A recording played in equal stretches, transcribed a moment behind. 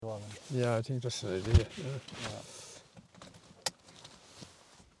Yeah, I think that's an idea. Yeah.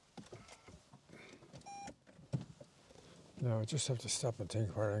 No, I just have to stop and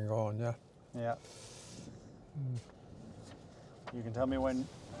think where I'm going, yeah. Yeah. You can tell me when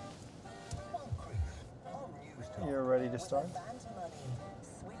you're ready to start.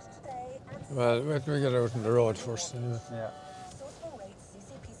 Well, let me get out on the road first. Anyway. Yeah.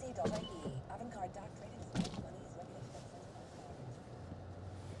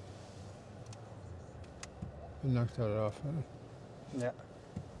 We'll knock that off. Yeah.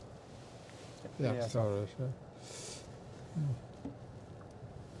 Yeah, it's all right. Yeah.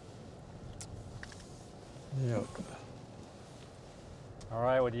 Yeah. All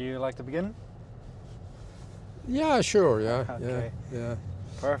right, would you like to begin? Yeah, sure, yeah. Okay. Yeah.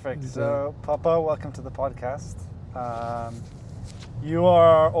 Perfect. So, Papa, welcome to the podcast. You are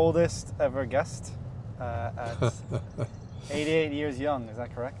our oldest ever guest at 88 years young, is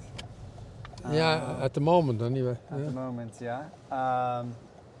that correct? Yeah, at the moment anyway. At the moment, yeah.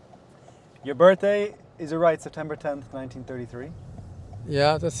 Your birthday, is it right, September 10th, 1933?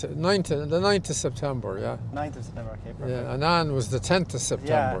 Yeah, that's it. The 9th of September, yeah. 9th of September, okay, perfect. Yeah, and Anne was the 10th of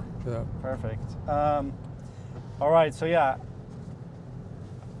September. Yeah. Perfect. All right, so yeah,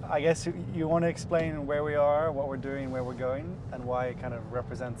 I guess you want to explain where we are, what we're doing, where we're going, and why it kind of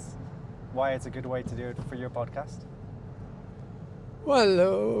represents, why it's a good way to do it for your podcast?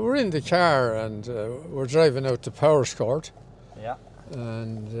 Well, we're in the car and we're driving out to Powerscourt. Yeah.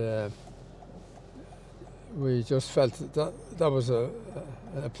 And we just felt that was a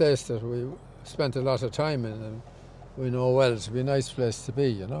place that we spent a lot of time in, and we know well it'd be a nice place to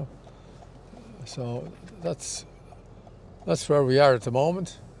be, you know. So that's where we are at the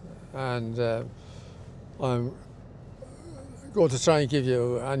moment, and I'm going to try and give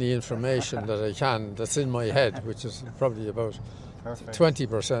you any information that I can that's in my head, which is probably about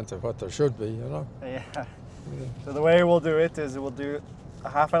 20% of what there should be, you know. Yeah. So the way we'll do it is we'll do a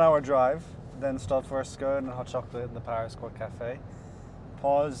half an hour drive, then stop for a scone and hot chocolate in the Powerscourt cafe,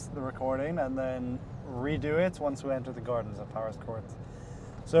 pause the recording, and then redo it once we enter the gardens of Powerscourt.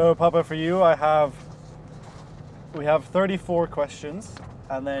 So, Papa, for you, we have 34 questions,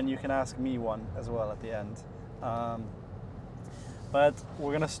 and then you can ask me one as well at the end. But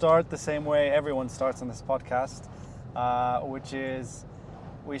we're going to start the same way everyone starts on this podcast, which is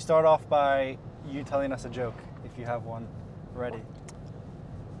we start off by you telling us a joke, if you have one ready.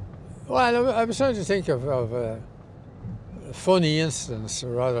 Well, I was trying to think of a funny instance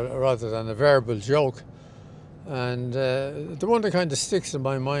rather than a verbal joke. And the one that kind of sticks in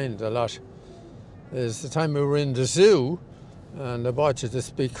my mind a lot is the time we were in the zoo and I bought you this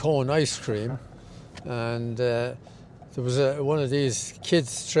big cone ice cream, and there was one of these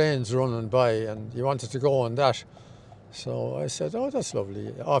kids' trains running by and you wanted to go on that. So I said, oh, that's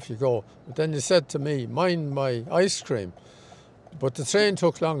lovely, off you go. But then you said to me, mind my ice cream. But the train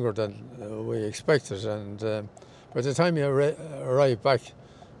took longer than we expected, and by the time you arrived back,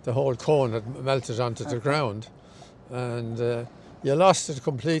 the whole cone had melted onto the ground, and you lost it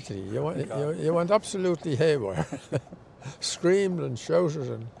completely. You went absolutely haywire, screamed and shouted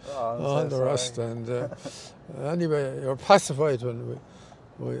and all the rest. And anyway, you were pacified when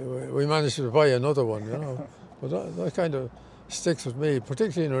we managed to buy another one, you know. But that kind of sticks with me,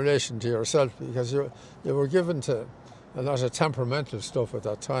 particularly in relation to yourself, because you were given to a lot of temperamental stuff at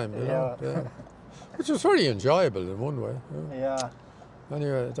that time, you know. Yeah. Which was very enjoyable in one way. Yeah.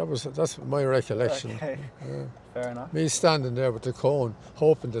 Anyway, that's my recollection. Okay. Yeah. Fair enough. Me standing there with the cone,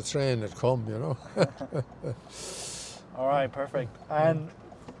 hoping the train had come, you know. All right, perfect. And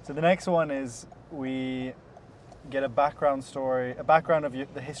so the next one is we get a background story, a background of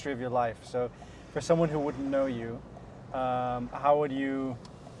the history of your life. So for someone who wouldn't know you, how would you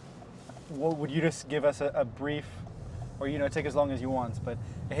just give us a brief, or take as long as you want, but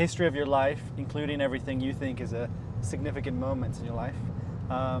a history of your life, including everything you think is a significant moment in your life,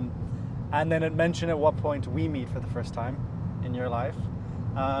 and then mention at what point we meet for the first time in your life,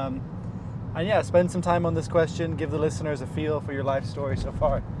 and yeah, spend some time on this question, give the listeners a feel for your life story so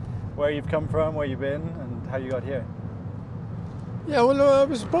far, where you've come from, where you've been, and how you got here. Yeah, well, I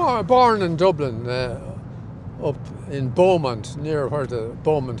was born in Dublin, up in Beaumont, near where the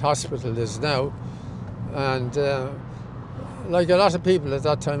Beaumont Hospital is now, and like a lot of people at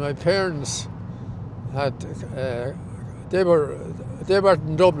that time, my parents had they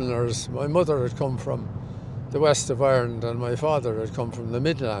weren't Dubliners. My mother had come from the west of Ireland and my father had come from the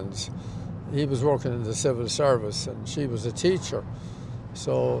Midlands. He was working in the civil service and she was a teacher.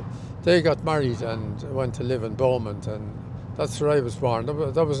 So they got married and went to live in Beaumont, and that's where I was born.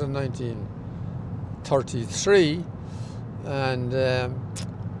 That was in 1933, and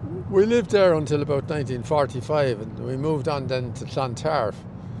we lived there until about 1945, and we moved on then to Clontarf.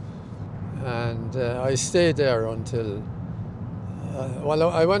 And I stayed there until,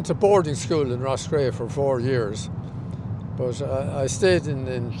 I went to boarding school in Roscrea for 4 years, but I stayed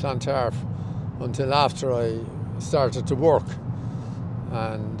in Clontarf until after I started to work.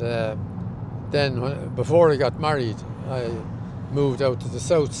 And then, before I got married, I moved out to the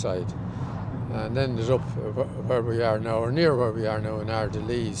south side and ended up where we are now, or near where we are now in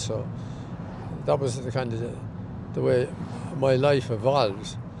Ardelease. So that was the kind of the way my life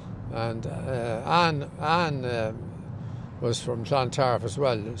evolved. And Anne was from Clontarf as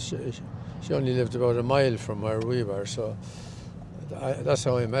well. She only lived about a mile from where we were, so that's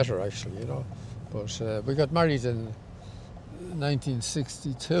how I met her, actually, you know. But we got married in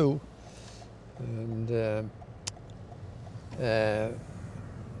 1962, and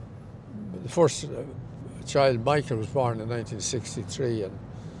the first child, Michael, was born in 1963, and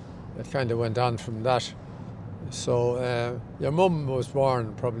it kind of went on from that. So your mum was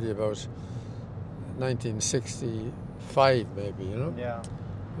born probably about 1965, maybe, you know. Yeah.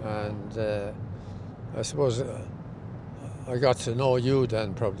 And I suppose I got to know you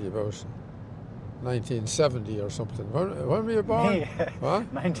then probably about 1970 or something. When were you born? Me?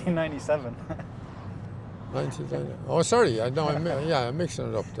 What? 1997. 1990. Oh, sorry. I'm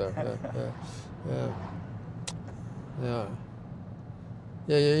mixing it up there.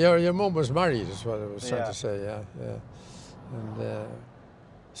 Yeah. Your mum was married, is what I was trying to say. Yeah. And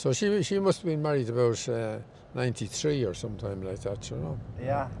so she must have been married about 93 or sometime like that, you know.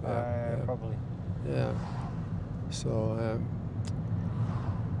 Yeah, probably. Yeah. So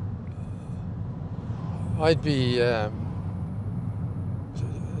I'd be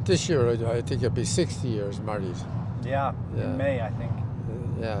this year. I think I'd be 60 years married. Yeah. In May, I think.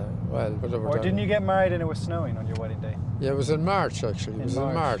 Yeah. Well, whatever. Or didn't you get married and it was snowing on your wedding day? Yeah, it was in March, actually. It was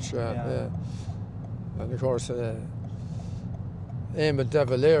in March. Yeah. And of course, Eamon de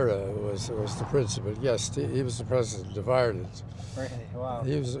Valera was the principal guest. He was the president of Ireland. Really? Wow.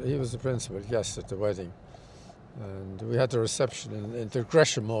 He was the principal guest at the wedding, and we had the reception in the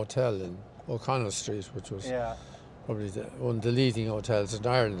Gresham Hotel in O'Connell Street, which was probably one of the leading hotels in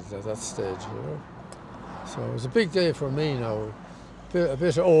Ireland at that stage. You know? So it was a big day for me now, a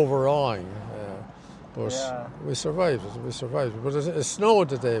bit overawing, but we survived it. But it snowed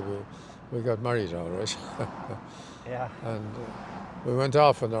the day we got married, all right. Yeah. And we went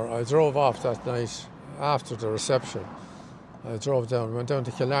off, and I drove off that night after the reception. I went down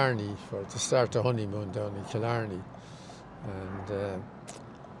to Killarney to start the honeymoon down in Killarney. And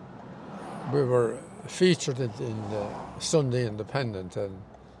we were featured in the Sunday Independent, and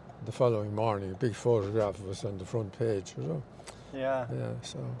the following morning a big photograph of us on the front page, you know. Yeah.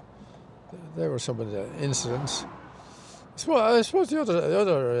 So there were some of the incidents. I suppose the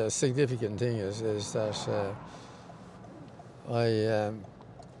other significant thing is that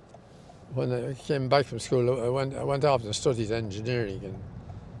when I came back from school, I went off and studied engineering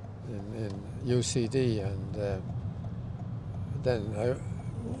in UCD, and then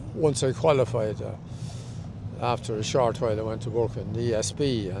once I qualified, after a short while I went to work in the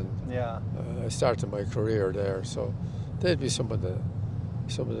ESB, and I started my career there. So they'd be some of the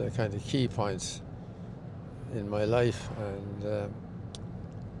kind of key points in my life, and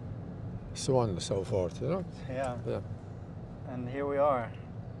so on and so forth, you know. Yeah. And here we are.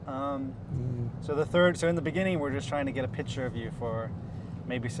 So in the beginning, we're just trying to get a picture of you for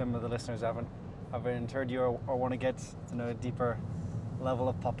maybe some of the listeners haven't heard you or want to get to know a deeper level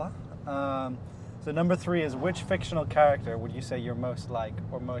of Papa. So number 3 is, which fictional character would you say you're most like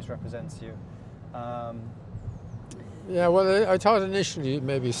or most represents you? Yeah, well, I thought initially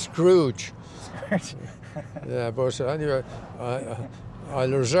maybe Scrooge. Scrooge. Yeah, but anyway, I'll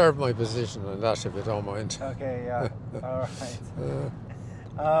reserve my position on that if you don't mind. Okay, yeah. All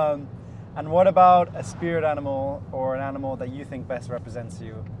right. And what about a spirit animal or an animal that you think best represents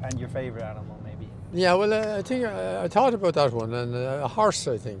you, and your favorite animal, maybe? Yeah, well, I think I thought about that one, and a horse,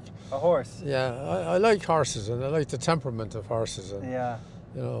 I think. A horse? Yeah, I like horses, and I like the temperament of horses. And, yeah.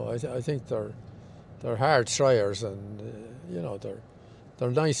 You know, I think they're hard triers, and you know,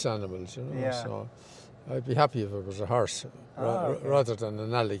 they're nice animals. You know, yeah. So I'd be happy if it was a horse rather than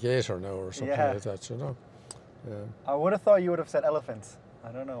an alligator now or something like that. You know. Yeah. I would have thought you would have said elephants.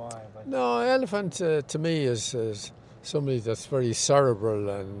 I don't know why, but no, elephant to me is somebody that's very cerebral,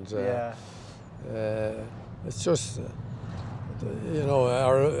 and it's just you know,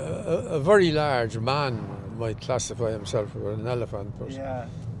 a very large man might classify himself as an elephant, but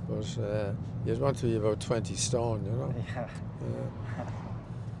you'd want to be about 20 stone, you know. Yeah.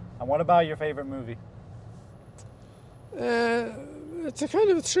 And what about your favorite movie? It's a kind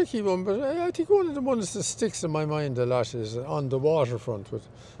of a tricky one, but I think one of the ones that sticks in my mind a lot is On the Waterfront with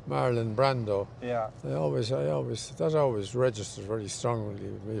Marlon Brando. Yeah. That always registers very strongly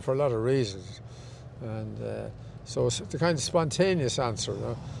with me for a lot of reasons. And so it's the kind of spontaneous answer.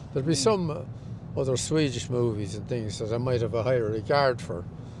 There'll be some other Swedish movies and things that I might have a higher regard for.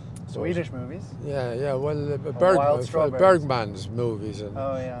 Swedish movies? Yeah. Well, Wild Strawberries. Bergman's movies and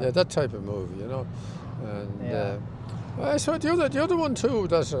that type of movie, And so the other one too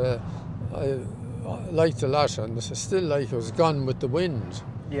that I liked a lot and I still like was Gone with the Wind.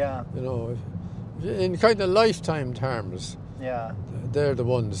 Yeah. In kind of lifetime terms. Yeah. They're the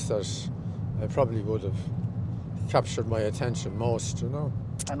ones that I probably would have captured my attention most.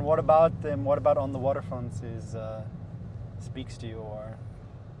 And what about them? What about On the Waterfront speaks to you, or?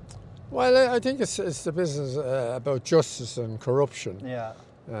 Well, I think it's the business about justice and corruption. Yeah.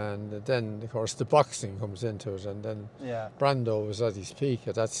 And then, of course, the boxing comes into it, and then Brando was at his peak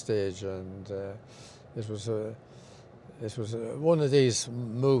at that stage, and it was one of these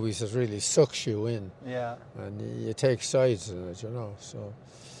movies that really sucks you in. Yeah. And you take sides in it, So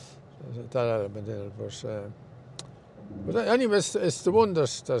that element in it, but anyway, it's the one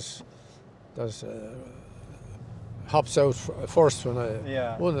that hops out first when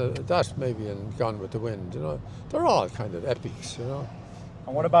one of that maybe and Gone with the Wind. They're all kind of epics. And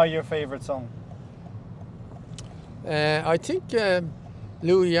what about your favourite song? I think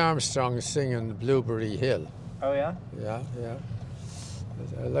Louis Armstrong singing Blueberry Hill. Oh yeah? Yeah.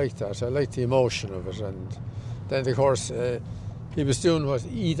 I like that. I like the emotion of it. And then, of course, he was doing what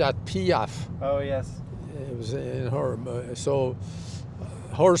Edith Piaf. Oh yes. It was in her. So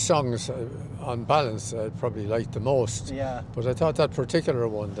her songs, on balance, I probably liked the most. Yeah. But I thought that particular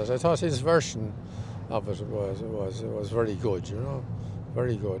one, I thought his version of it was very good.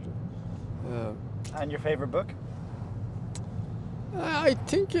 Very good. And your favourite book? I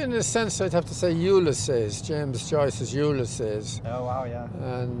think, in a sense, I'd have to say Ulysses, James Joyce's Ulysses. Oh wow, yeah.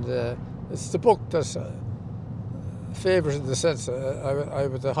 And it's the book that's favourite in the sense I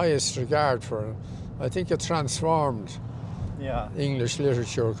have the highest regard for. I think it transformed English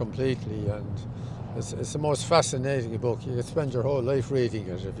literature completely, and it's the most fascinating book. You could spend your whole life reading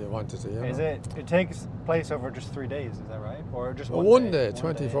it if you wanted to. Is it? It takes place over just 3 days, is that right? Or just one day?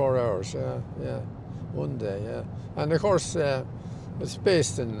 24 hours. Yeah. 1 day. Yeah. And of course, it's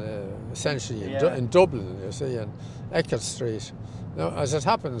based in essentially in Dublin. You see, in Eckert Street. Now, as it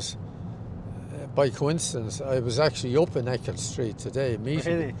happens, by coincidence, I was actually up in Eckert Street today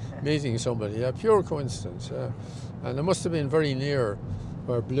meeting somebody. Yeah, pure coincidence. Yeah. And it must have been very near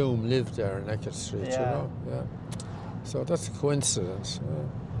where Bloom lived there in Eckert Street. Yeah. So that's a coincidence.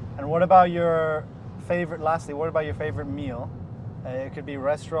 And what about your favourite? Lastly, what about your favourite meal? It could be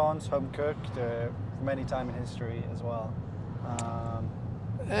restaurants, home cooked, from any time in history as well. I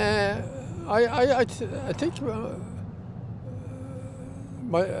think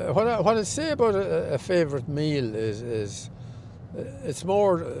what I'd say about a favourite meal is it's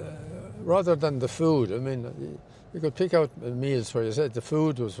more rather than the food. I mean, you could pick out meals where you said the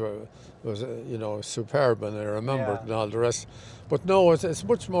food was superb and I remembered and all the rest. But no, it's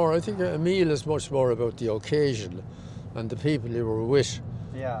much more. I think a meal is much more about the occasion and the people you were with.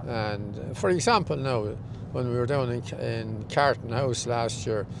 Yeah. And for example, now when we were down in Carton House last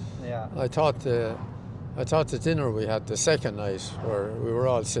year, I thought the dinner we had the second night, where we were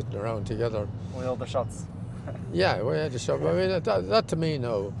all sitting around together with all the shots. Yeah, we had the shot. I mean, that to me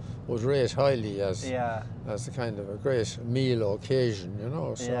now would rate highly as a kind of a great meal occasion,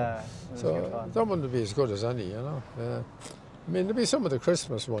 So that wouldn't be as good as any, I mean, there'd be some of the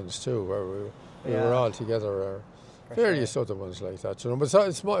Christmas ones too, where we were all together, or various other ones like that, But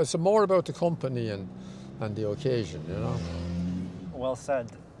it's more about the company and the occasion, Well said.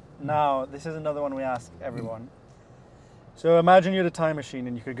 Now, this is another one we ask everyone. So imagine you had a time machine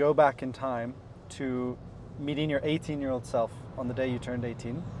and you could go back in time to meeting your 18-year-old self on the day you turned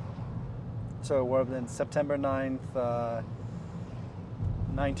 18. So we're in September 9th,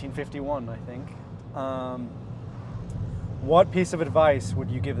 1951, I think. What piece of advice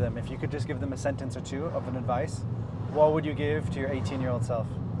would you give them? If you could just give them a sentence or two of an advice, what would you give to your 18-year-old self?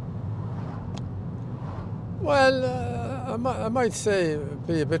 Well, I might say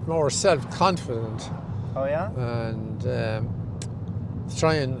be a bit more self-confident. Oh yeah? And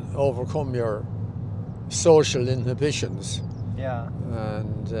try and overcome your social inhibitions. Yeah.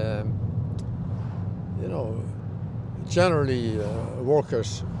 And, generally work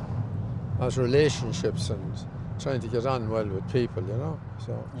at relationships and trying to get on well with people,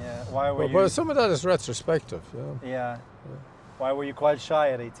 So. Yeah. Why were you? But some of that is retrospective, Yeah. Why were you quite shy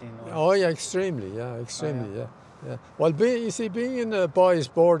at 18? Oh yeah, extremely. Yeah. Yeah. Well, being in a boys'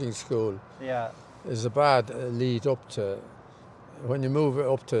 boarding school Yeah. is a bad lead up to when you move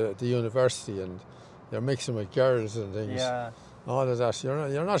up to the university and you're mixing with girls and things. Yeah. All of that,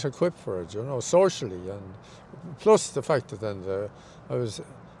 you're not equipped for it, socially, and plus the fact that then I was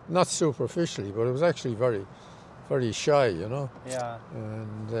not superficially, but I was actually very, very shy, Yeah.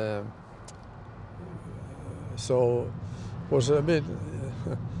 and so was I mean,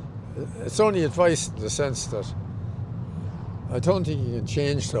 it's only advice in the sense that I don't think you can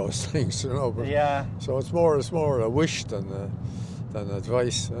change those things, But Yeah. so it's more a wish than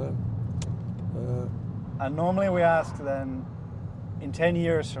advice. And normally we ask then, in 10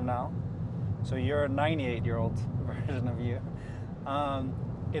 years from now, so you're a 98-year-old version of you,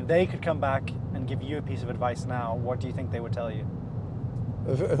 if they could come back and give you a piece of advice now, what do you think they would tell you?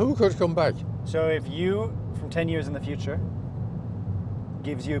 Who could come back? So if you, from 10 years in the future,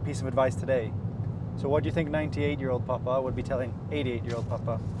 gives you a piece of advice today, so what do you think 98-year-old Papa would be telling 88-year-old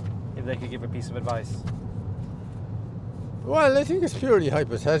Papa if they could give a piece of advice? Well, I think it's purely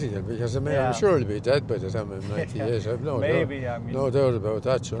hypothetical because Yeah. I'll surely be dead by the time I'm 98. I've no Maybe, doubt, I mean, no doubt about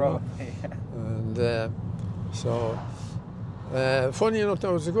that, probably. And so, funny enough,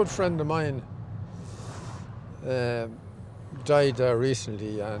 there was a good friend of mine died there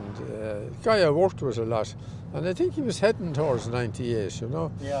recently, and a guy I worked with a lot, and I think he was heading towards 98,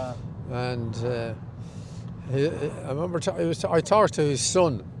 Yeah. And I remember I talked to his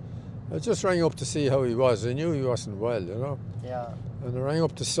son. I just rang up to see how he was. I knew he wasn't well, Yeah. And I rang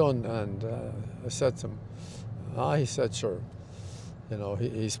up the son and I said to him, he said, sure,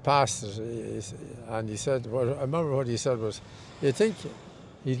 he's past it. And he said, well, I remember what he said was, you think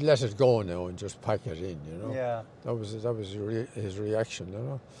he'd let it go now and just pack it in, Yeah. That was his reaction,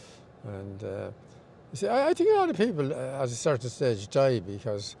 And you see, I think a lot of people at a certain stage die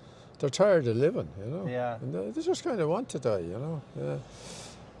because they're tired of living, Yeah. And they just kind of want to die, Yeah.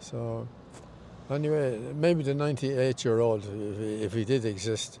 So, anyway, maybe the 98-year-old, if he did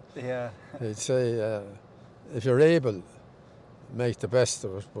exist, Yeah. he'd say, if you're able, make the best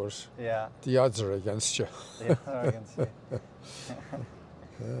of it, but Yeah. the odds are against you. Yeah, I can see.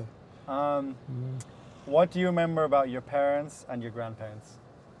 What do you remember about your parents and your grandparents?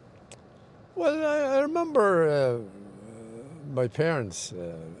 Well, I remember my parents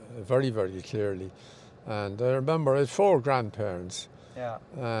very, very clearly, and I remember I had 4 grandparents. Yeah.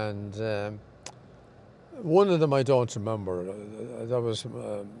 And one of them I don't remember. That was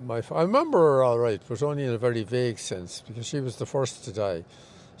I remember her all right, but only in a very vague sense because she was the first to die.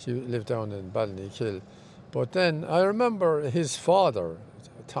 She lived down in Ballynekill. But then I remember his father,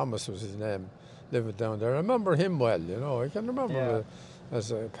 Thomas was his name, living down there. I remember him well, I can remember him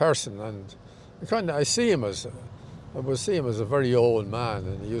as a person, and I would see him as a very old man,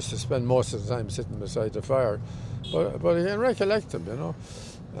 and he used to spend most of the time sitting beside the fire. But I can recollect him,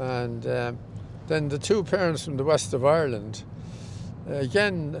 And then the 2 parents from the west of Ireland,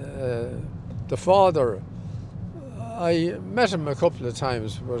 again, the father, I met him a couple of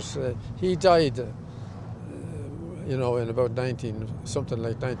times, but he died, in about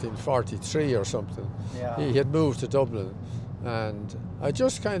 1943 or something. Yeah. He had moved to Dublin, and I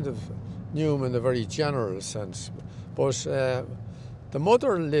just kind of knew him in a very general sense. But the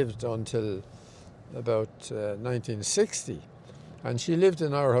mother lived until about 1960, and she lived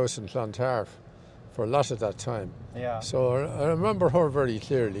in our house in Clontarf for a lot of that time. Yeah. So I remember her very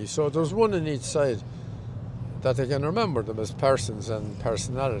clearly. So there was one on each side that I can remember them as persons and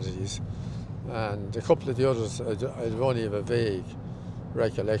personalities, and a couple of the others I'd only have a vague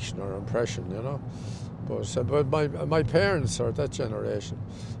recollection or impression, But my parents are that generation.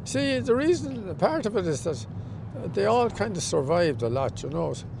 See, the reason, part of it is that they all kind of survived a lot,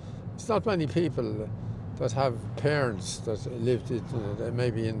 It's not many people that have parents that lived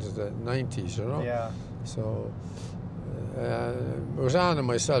maybe into the 90s, Yeah. So, Roseanne and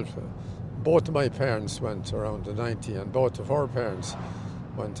myself, both of my parents went around the 90, and both of her parents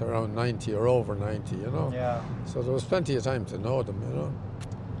went around 90 or over 90, Yeah. So there was plenty of time to know them,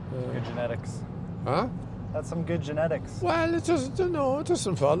 Good genetics. Huh? That's some good genetics. Well, it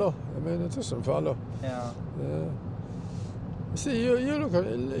doesn't follow. It doesn't follow. Yeah. See, you look at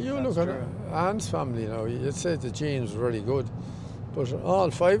true. Anne's family now. You'd say the genes were really good, but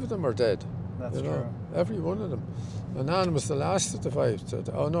all 5 of them are dead. That's true. Every one of them. And Anne was the last of the 5 to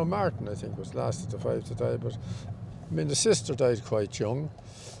die. Oh no, Martin I think was the last of the 5 to die. But the sister died quite young,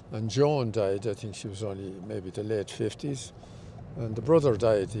 and Joan died. I think she was only maybe the late 50s, and the brother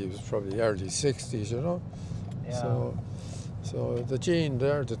died. He was probably early 60s. Yeah. So the gene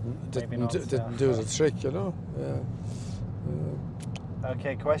there didn't do the trick. Yeah.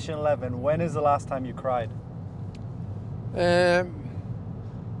 Okay, question 11. When is the last time you cried? Well,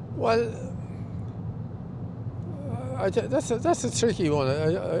 that's a tricky one.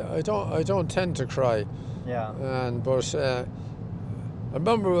 I don't tend to cry. Yeah. But I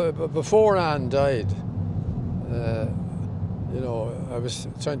remember before Anne died, I was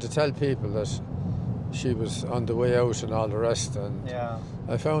trying to tell people that she was on the way out and all the rest, and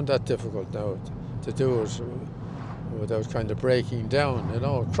I found that difficult now to do it without kind of breaking down.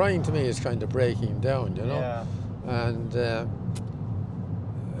 Crying to me is kind of breaking down. And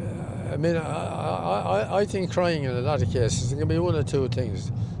I think crying in a lot of cases, it can be one or two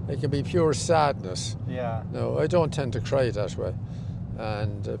things. It can be pure sadness. Yeah. No, I don't tend to cry that way,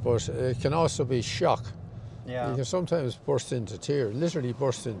 but it can also be shock. Yeah. You can sometimes literally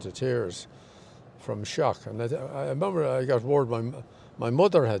burst into tears from shock. And I remember I got word my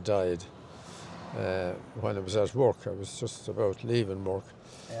mother had died when I was at work. I was just about leaving work.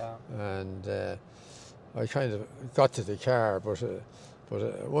 Yeah. And I kind of got to the car, but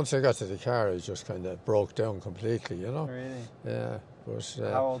once I got to the car, I just kind of broke down completely. Really? Yeah. But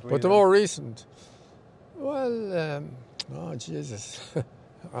how old were you the then? more recent, well, oh Jesus,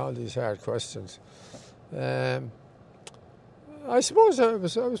 all these hard questions. I suppose I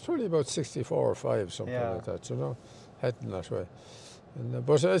was probably about 64 or 5, something like that, heading that way.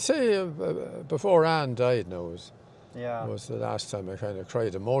 But I'd say before Anne died now was the last time I kind of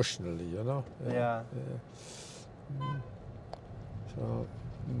cried emotionally, Yeah.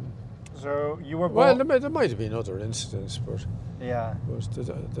 So you were Well, born... there might have been other incidents, but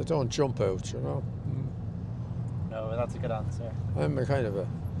they don't jump out, No, that's a good answer. I'm a kind of a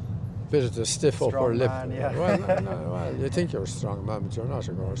bit of the stiff upper lip. Man, yeah. Well, you think you're a strong man, but you're not,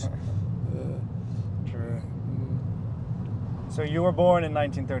 of course. True. So you were born in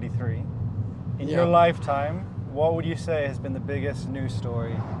 1933. In your lifetime, what would you say has been the biggest news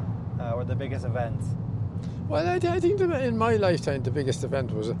story or the biggest event? Well, I think that in my lifetime the biggest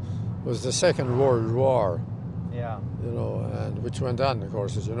event was the Second World War. Yeah. And which went on, of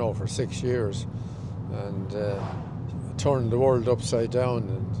course, as you know, for 6 years, and turned the world upside down.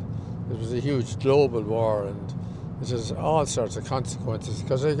 And it was a huge global war, and it has all sorts of consequences.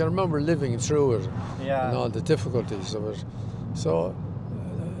 Because I can remember living through it and all the difficulties of it. So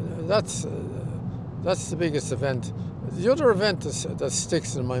that's the biggest event. The other event that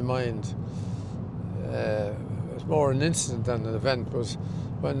sticks in my mind, it's more an incident than an event, was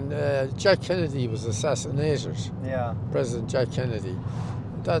when Jack Kennedy was assassinated. Yeah. President Jack Kennedy.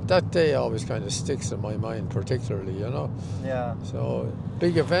 That day always kind of sticks in my mind, particularly, Yeah. So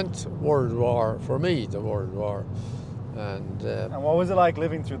big event, World War for me, the World War. And what was it like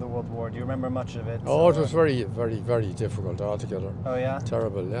living through the World War? Do you remember much of it? Oh, it was very, very, very difficult altogether. Oh yeah.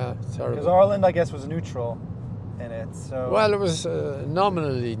 Terrible, yeah, terrible. Because Ireland, I guess, was neutral in it. So. Well, it was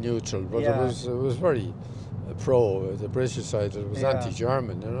nominally neutral, but it was very pro the British side. It was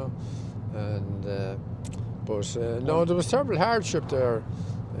anti-German, and no, there was terrible hardship there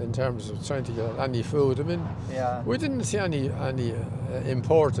in terms of trying to get any food. I mean, we didn't see any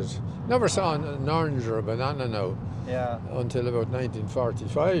imported. Never saw an orange or a banana now until about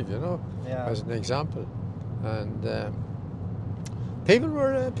 1945. As an example, and people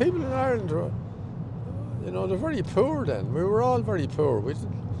in Ireland were, they're very poor then. We were all very poor. We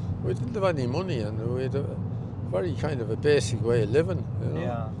didn't have any money, and we had a very kind of a basic way of living.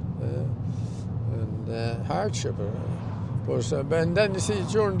 And hardship. And then you see,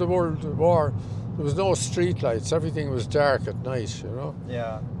 during the World War, there was no street lights. Everything was dark at night.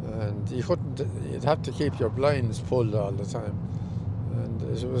 Yeah. And you'd have to keep your blinds pulled all the time. And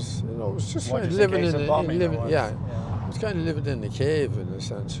it was, it was just kind of living in it was kind of living in a cave in a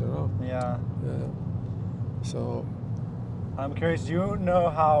sense, Yeah. So. I'm curious. Do you know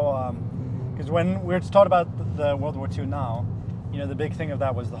how? Because when we're taught about the World War II now, the big thing of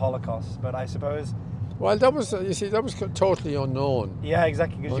that was the Holocaust. But I suppose. Well, that was totally unknown. Yeah,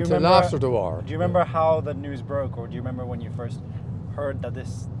 exactly. Until after the war. Do you remember how the news broke, or do you remember when you first heard that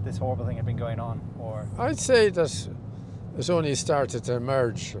this horrible thing had been going on? Or I'd say that it's only started to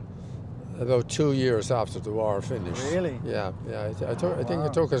emerge about 2 years after the war finished. Really? Yeah. I think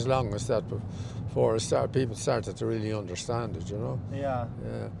it took as long as that before people started to really understand it. Yeah.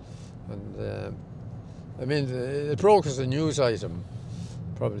 Yeah. And I mean, it broke as a news item,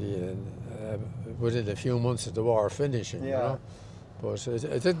 probably within a few months of the war finishing. But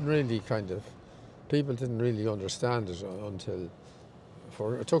it didn't really people didn't really understand it until.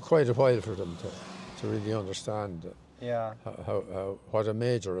 It took quite a while for them to really understand. How what a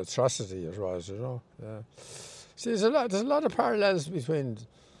major atrocity it was. Yeah. See, there's a lot of parallels between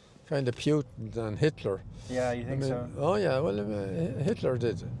kind of Putin and Hitler. Yeah, you think so? Oh yeah. Well, Hitler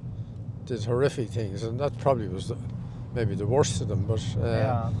did horrific things, and that probably was maybe the worst of them,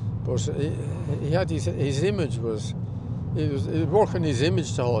 but he had his image was he was working his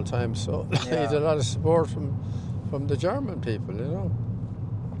image the whole time, so he had a lot of support from the German people, you know,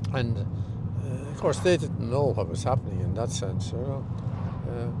 and of course they didn't know what was happening in that sense, you know,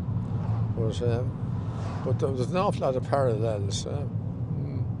 but there was an awful lot of parallels,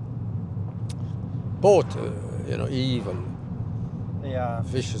 both you know, evil,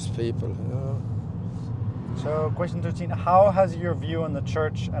 vicious people, you know. So, question 13, how has your view on the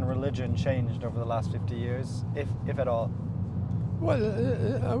church and religion changed over the last 50 years, if at all?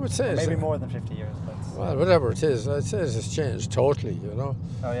 Well, I would say... Maybe more than 50 years, but... Well, whatever it is, I'd say it's changed totally, you know.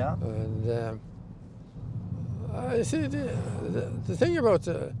 Oh, yeah? And I see the thing about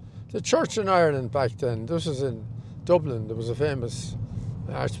the church in Ireland back then, this was in Dublin, there was a famous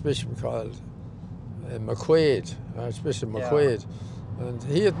archbishop called McQuaid, Archbishop McQuaid, and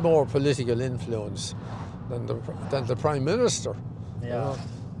he had more political influence than the Prime Minister, you know,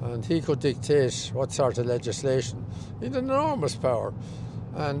 and he could dictate what sort of legislation. He had enormous power,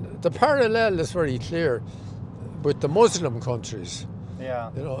 and the parallel is very clear with the Muslim countries.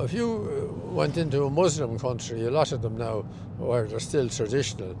 Yeah. You know, if you went into a Muslim country, a lot of them now, where they're still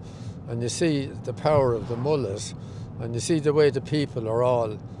traditional, and you see the power of the mullahs, and you see the way the people are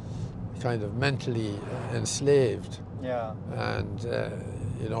all kind of mentally enslaved. Yeah. And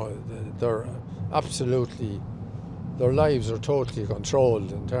you know, they're absolutely, their lives are totally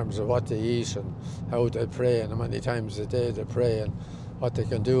controlled in terms of what they eat and how they pray and how many times a day they pray and what they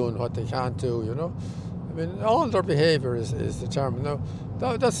can do and what they can't do, you know. I mean, all their behaviour is determined. Now,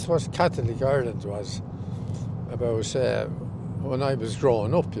 that's what Catholic Ireland was about when I was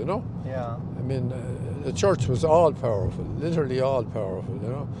growing up, you know. Yeah. I mean, the church was all powerful, literally all powerful, you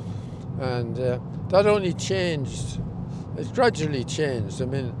know. And that only changed. It gradually changed. I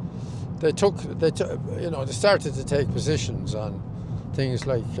mean, they started to take positions on things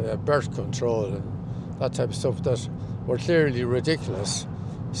like birth control and that type of stuff that were clearly ridiculous.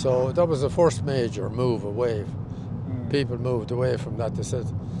 So that was the first major move away. People moved away from that. They said,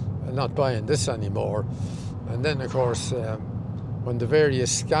 I'm not buying this anymore. And then, of course, when the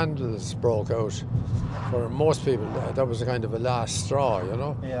various scandals broke out, for most people, that was a kind of a last straw, you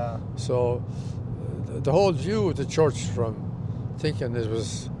know? Yeah. So the whole view of the church, from thinking it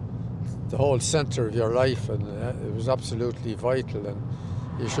was the whole centre of your life and it was absolutely vital and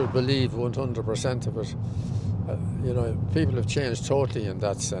you should believe 100% of it, you know, people have changed totally in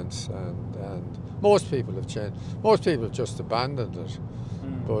that sense, and most people have changed. Most people have just abandoned it,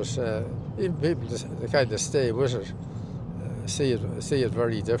 but even people that kind of stay with it see it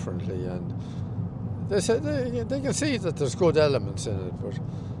very differently, and they can see that there's good elements in it. But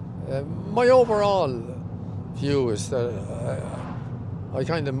my overall view is that I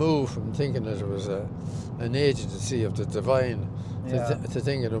kind of moved from thinking that it was an agency of the divine to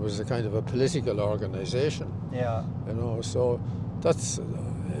thinking it was a kind of a political organisation. Yeah. You know, so that's,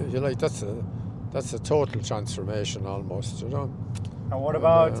 if you like, that's a total transformation almost, you know. And what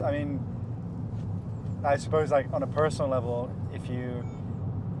about, I mean, I suppose like on a personal level,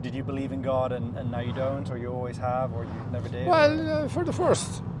 did you believe in God and now you don't, or you always have, or you never did? Well, for the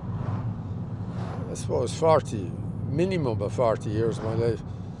first, I suppose, minimum of 40 years of my life,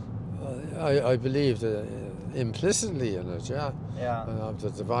 I believed implicitly in it, of the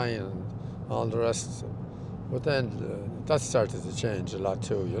divine and all the rest. But then that started to change a lot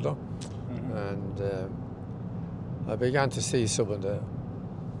too, you know. Mm-hmm. And I began to see some of the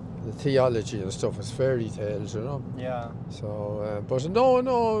theology and stuff as fairy tales, you know. Yeah. So, but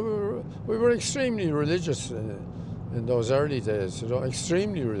no, we were extremely religious in those early days, you know,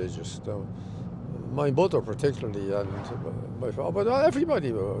 extremely religious. So, my mother particularly, and my father, but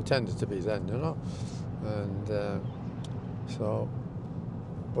everybody tended to be then, you know. And so,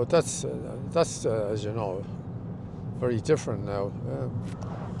 but that's as you know, very different now.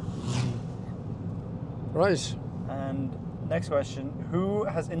 Right. And next question, who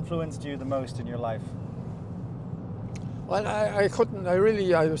has influenced you the most in your life? Well, I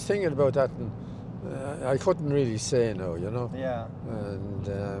was thinking about that, and I couldn't really say no, you know. Yeah. And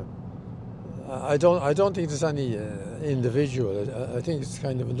I don't think there's any individual. I think it's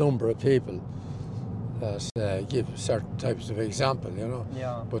kind of a number of people that give certain types of example, you know.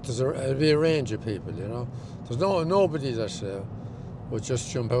 Yeah. But there'll be a range of people, you know. There's nobody that would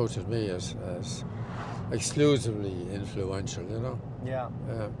just jump out at me as exclusively influential, you know. Yeah.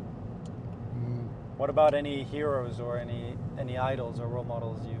 What about any heroes or any idols or role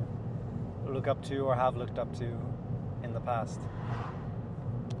models you look up to or have looked up to in the past?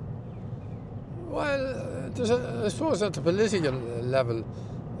 Well, I suppose at the political level,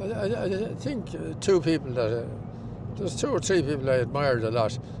 I think two people that there's 2 or 3 people I admired a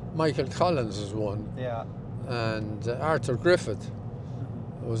lot. Michael Collins is one, Yeah. and Arthur Griffith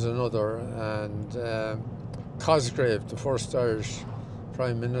was another, and Cosgrave, the first Irish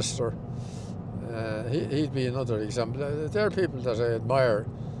Prime Minister. He'd be another example. They're people that I admire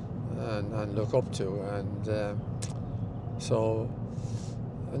and look up to, and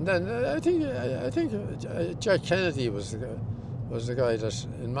and then I think Jack Kennedy was the guy that,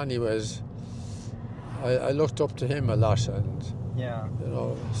 in many ways, I looked up to him a lot, and Yeah.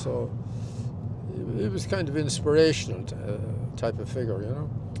 so he was kind of inspirational type of figure,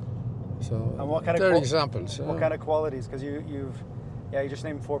 So And what kind of they're examples. What kind of qualities? Because you just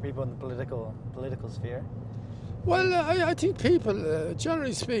named 4 people in the political sphere. Well, I think people,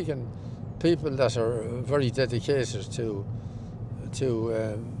 generally speaking, people that are very dedicated to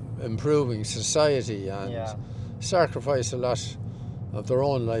improving society and sacrifice a lot of their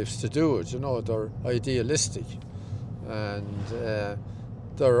own lives to do it. They're idealistic, and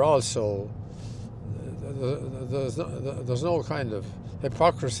they're also there's no kind of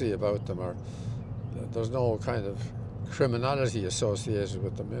hypocrisy about them, or there's no kind of criminality associated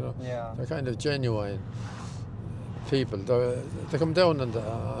with them. Yeah. They're kind of genuine people. They come down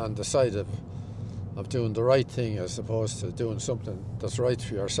on the side of doing the right thing as opposed to doing something that's right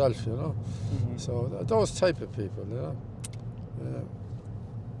for yourself. Mm-hmm. So those type of people.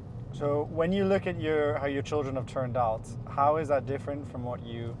 So when you look at how your children have turned out, how is that different from what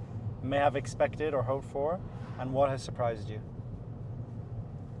you may have expected or hoped for, and what has surprised you?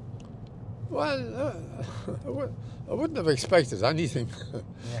 Well, I wouldn't have expected anything.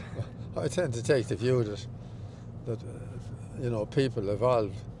 I tend to take the view that people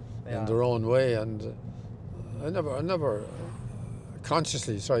evolve in their own way, and I never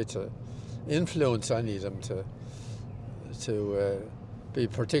consciously try to influence any of them to be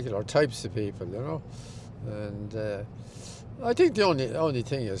particular types of people, and I think the only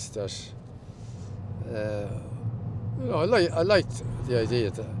thing is that I liked the idea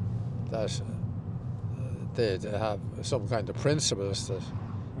that they have some kind of principles that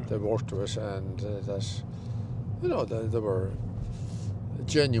they worked with, and that they were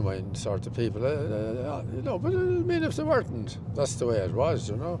genuine sort of people, but I mean, if they weren't, that's the way it was,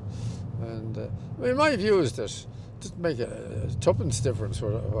 and my view is that it didn't make a tuppence difference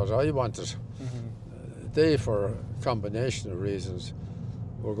what I wanted. Mm-hmm. They, for a combination of reasons,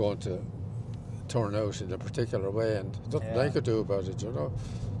 were going to turn out in a particular way, and nothing I could do about it,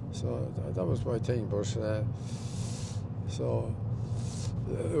 So that was my thing, but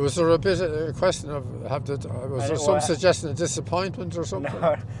was there a bit a question of was there some suggestion of disappointment or something?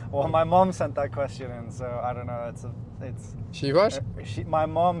 No, well, my mom sent that question in, so I don't know. It's. She what? My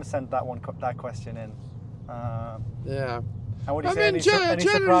mom sent that question in. Yeah. And would you say any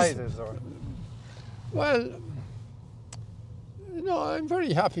surprises or? Well, I'm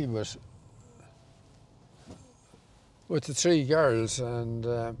very happy with the 3 girls, and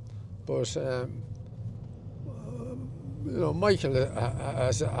but Michael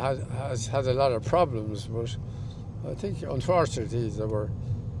has had a lot of problems, but I think unfortunately there were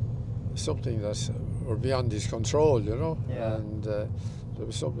something that were beyond his control, and there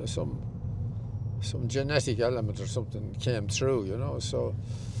was some genetic element or something came through, so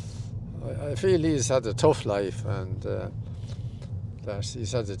I feel he's had a tough life, and that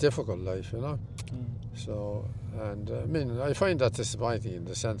he's had a difficult life, So, and I mean, I find that disappointing in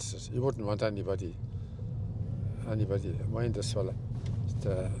the sense that you wouldn't want anybody, mind this fella,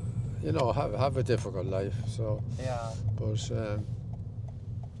 to, have a difficult life. So,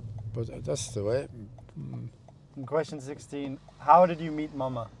 but that's the way. In question 16, how did you meet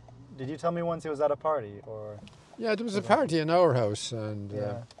Mama? Did you tell me once it was at a party, or? Yeah, there was a party in our house, and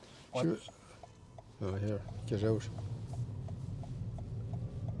she was, here, get out.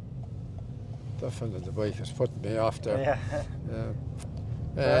 That fella on the bike is putting me off there.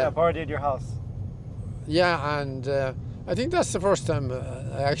 A party at your house. Yeah, and I think that's the first time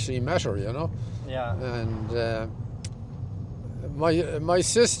I actually met her, Yeah. And my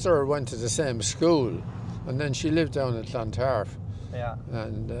sister went to the same school, and then she lived down at Clontarf. Yeah.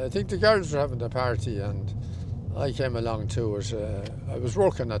 And I think the girls were having a party, and I came along to it. I was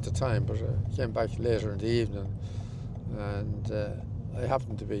working at the time, but I came back later in the evening, and I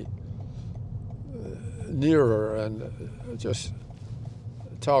happened to be near her and just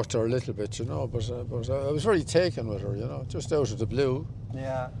talked to her a little bit, but I was very taken with her, just out of the blue.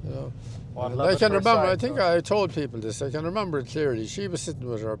 Yeah. Well, I can remember, I think I told people this, I can remember it clearly. She was sitting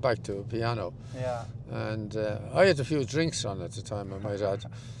with her back to a piano. Yeah. And I had a few drinks on at the time, I might add.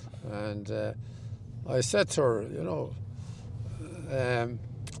 And I said to her,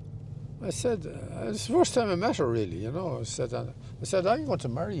 I said, it's the first time I met her, really, you know. I said, I'm going to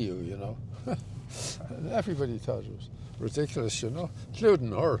marry you, you know. And everybody thought it was ridiculous, you know,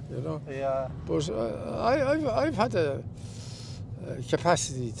 including her, you know. Yeah. But I've had a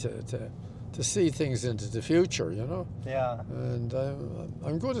capacity to see things into the future, you know. Yeah. And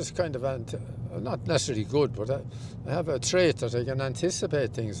I'm good at kind of, not necessarily good, but I have a trait that I can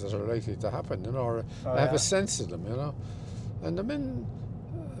anticipate things that are likely to happen, you know, or I have a sense of them, you know. And I mean,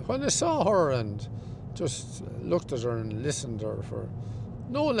 when I saw her and just looked at her and listened to her for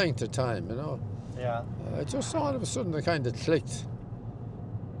no length of time, you know, Yeah. I just all of a sudden it kind of clicked,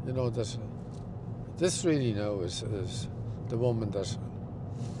 you know, that this really now is the woman that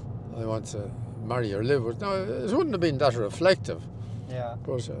I want to marry or live with. Now, it wouldn't have been that reflective, Yeah.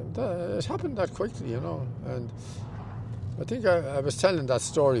 but it happened that quickly, you know. And I think I was telling that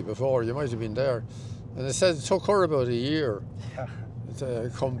story before, you might have been there, and I said it took her about a year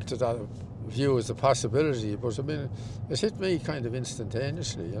to come to that view as a possibility, but I mean, it hit me kind of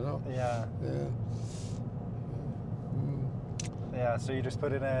instantaneously, you know. Yeah. Yeah. Yeah, so you just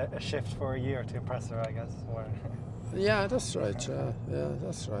put in a shift for a year to impress her, I guess. Or Yeah, that's right. Yeah,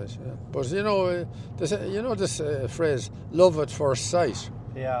 that's right. Yeah, but you know, this phrase "love at first sight."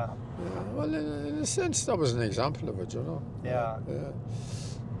 yeah. Yeah, well, in a sense, that was an example of it. You know. Yeah. Yeah.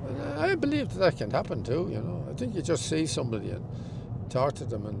 And I believe that can happen too. You know, I think you just see somebody and talk to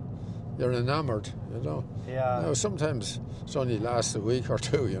them, and you're enamoured. You know. Yeah. Now, sometimes it only lasts a week or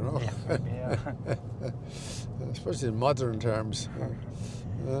two. You know. Yeah. Especially in modern terms.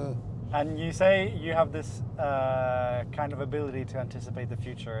 And you say you have this kind of ability to anticipate the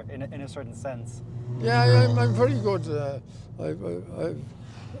future in a certain sense. Yeah, I'm very good.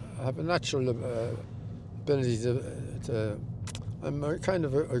 I have a natural ability to I'm a kind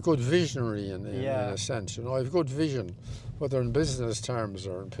of a good visionary in a sense. You know, I have good vision, whether in business terms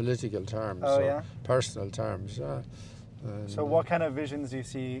or in political terms or personal terms. So what kind of visions do you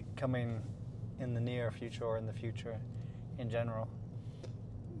see coming in the near future or in the future in general?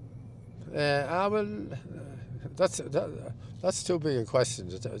 Well, that's too big a question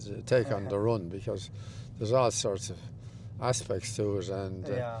to take on the run, because there's all sorts of aspects to it, and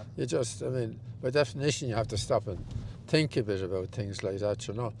you just, I mean, by definition, you have to stop and think a bit about things like that,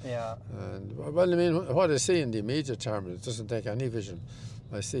 you know. Yeah. And well, I mean, what I see in the immediate term, it doesn't take any vision.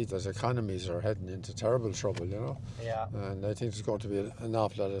 I see that economies are heading into terrible trouble, you know. Yeah. And I think there's going to be an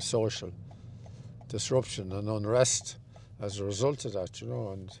awful lot of social disruption and unrest as a result of that, you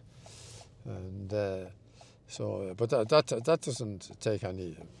know, but that doesn't take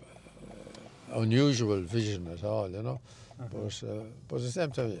any unusual vision at all, you know. But at the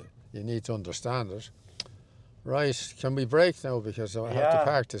same time, you need to understand it. Right? Can we break now, because I have to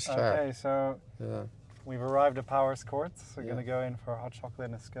park this car? Okay, so we've arrived at Powerscourt. So we're going to go in for a hot chocolate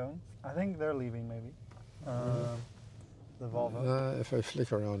and a scone. I think they're leaving, maybe. The Volvo. If I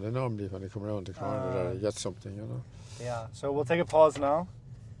flick around, I normally when I come around the corner, I get something, you know. Yeah. So we'll take a pause now.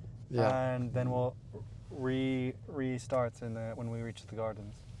 Yeah. And then we'll restart when we reach the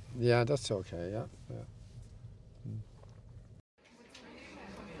gardens. Yeah, that's okay. Yeah.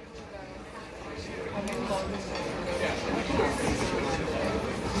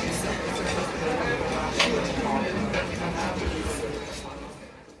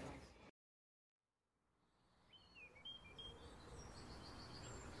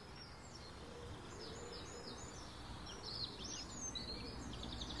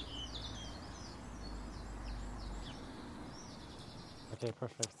 Okay,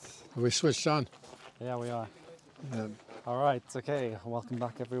 perfect. Are we switched on? Yeah, we are. All right, okay. Welcome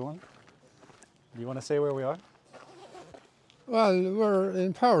back, everyone. Do you want to say where we are? Well, we're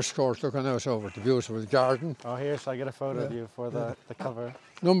in Powerscourt looking out over the beautiful garden. Oh, here, shall I get a photo of you for the cover?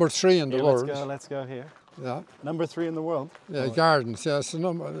 Number 3 in the world. Let's go here. Yeah. Number 3 in the world? Yeah, gardens. Yeah, it's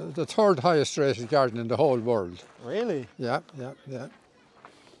the third highest rated garden in the whole world. Really? Yeah.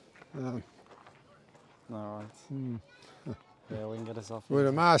 All right. Yeah, we can get us off. With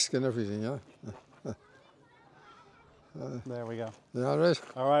a mask and everything, yeah. There we go. Yeah, all right.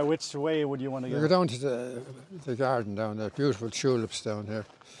 All right, which way would you want to go? We go down to the garden down there. Beautiful tulips down here.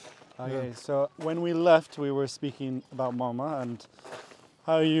 Okay, so when we left, we were speaking about Mama and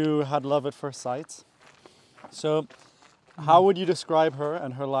how you had love at first sight. So, how would you describe her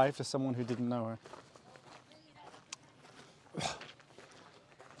and her life to someone who didn't know her?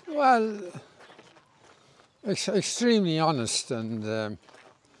 Well, extremely honest and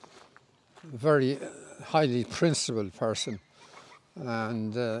very highly principled person,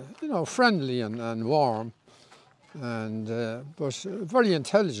 and friendly and warm, and but very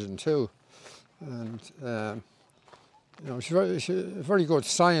intelligent too, and she's a very good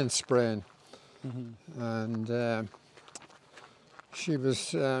science brain, and she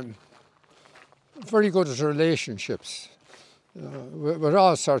was very good at relationships with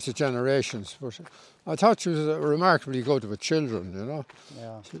all sorts of generations. But I thought she was remarkably good with children.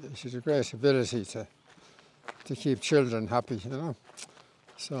 Yeah. She's a great ability to keep children happy.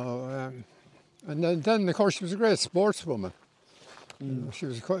 So and then of course she was a great sportswoman. She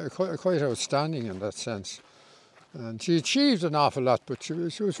was quite outstanding in that sense. And she achieved an awful lot, but she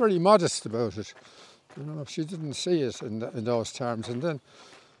was very modest about it. She didn't see it in those terms. And then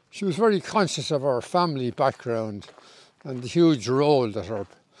she was very conscious of her family background and the huge role that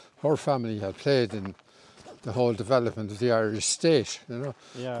her family had played in the whole development of the Irish state.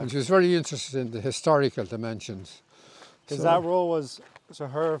 Yeah. And she was very interested in the historical dimensions. Because that role was, so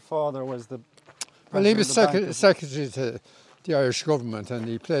her father was the. Well, he was secretary to the Irish government, and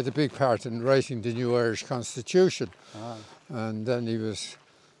he played a big part in writing the new Irish Constitution. And then he was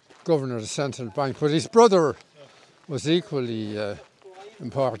governor of the central bank. But his brother was equally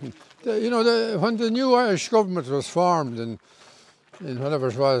important. When the new Irish government was formed in whatever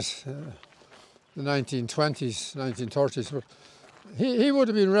it was, the 1920s, 1930s, but he would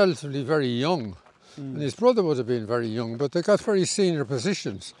have been relatively very young. And his brother would have been very young, but they got very senior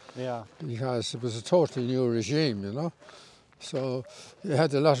positions. Yeah. Because it was a totally new regime, So he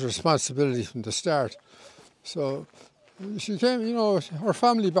had a lot of responsibility from the start. So she came, her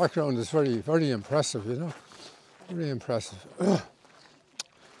family background is very, very impressive, Very impressive.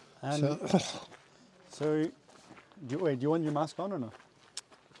 And so do you want your mask on or no?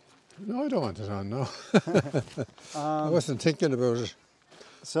 No, I don't want it on, no. I wasn't thinking about it.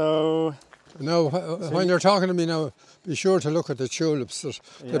 So... No, when you're talking to me now, be sure to look at the tulips.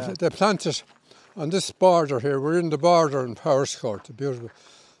 They planted on this border here. We're in the border in Powerscourt, the beautiful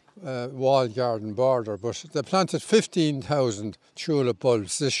wall garden border. But they planted 15,000 tulip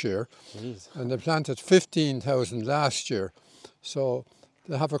bulbs this year. Jeez. And they planted 15,000 last year. So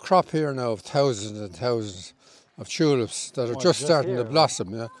they have a crop here now of thousands and thousands of tulips that are just starting to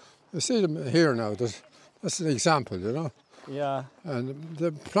blossom. Yeah, you see them here now. That's an example, Yeah. And they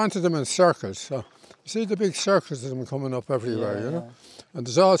planted them in circles. So you see the big circles of them coming up everywhere, And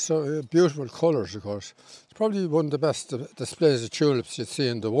there's also beautiful colours, of course. It's probably one of the best displays of tulips you'd see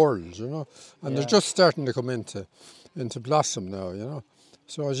in the world, And they're just starting to come into blossom now,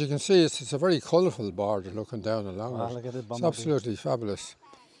 So as you can see, it's a very colourful border looking down along it. Look at the bumblebee. It's absolutely fabulous.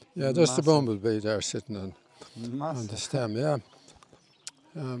 Yeah, there's the bumblebee there sitting on the stem, yeah.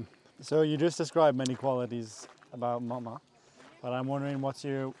 So you just described many qualities about Mama. But I'm wondering what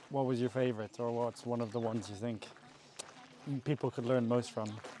was your favourite, or what's one of the ones you think people could learn most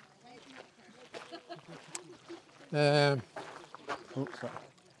from? I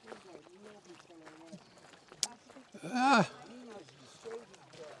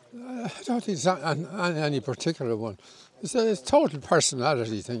don't think it's any particular one. It's a total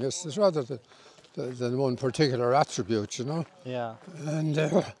personality thing. It's rather than one particular attribute, Yeah. And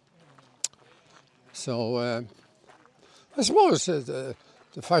so. I suppose the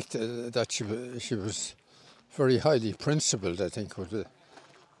fact that she was very highly principled, I think, with the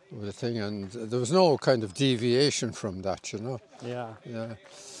thing, and there was no kind of deviation from that, Yeah. Yeah.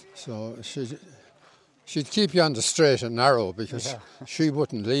 So she'd keep you on the straight and narrow because she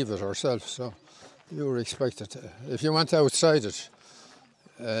wouldn't leave it herself. So you were expected to, if you went outside it,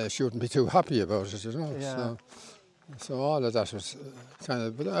 she wouldn't be too happy about it, Yeah. So all of that was kind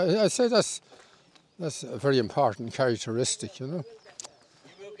of. But I'd say that's a very important characteristic,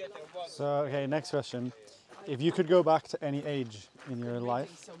 So, okay, next question. If you could go back to any age in your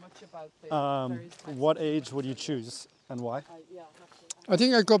life, what age would you choose and why? I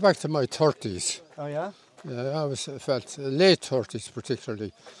think I'd go back to my 30s. Oh, yeah? Yeah, I always felt late 30s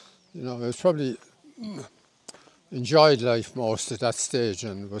particularly. I was probably enjoyed life most at that stage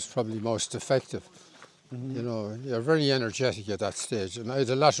and was probably most effective. You're very energetic at that stage, and I had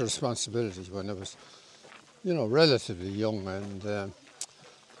a lot of responsibility when I was, relatively young, and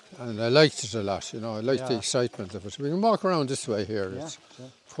I liked it a lot. I liked the excitement of it. We can walk around this way here; it's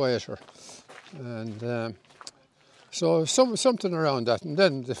quieter, and so something around that. And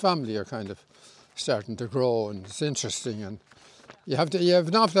then the family are kind of starting to grow, and it's interesting, and you have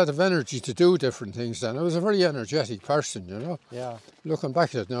an awful lot of energy to do different things. Then I was a very energetic person, Yeah. Looking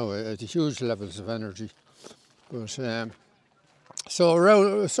back at it now, at the huge levels of energy. But so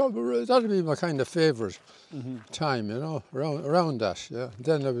that'd be my kind of favourite time, around that. Yeah.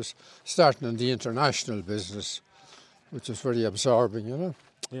 Then I was starting in the international business, which was very absorbing,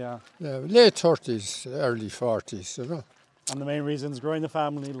 Yeah. Yeah, late 30s, early 40s, And the main reasons: growing the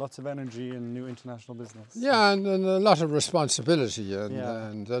family, lots of energy, and new international business. Yeah, and a lot of responsibility,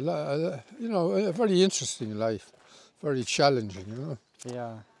 and a very interesting life, very challenging,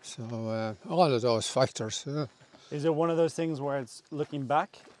 Yeah. So all of those factors. Is it one of those things where it's looking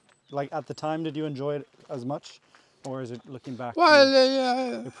back, like at the time, did you enjoy it as much, or is it looking back? Well,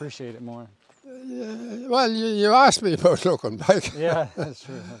 you appreciate it more. Well, you asked me about looking back. Yeah, that's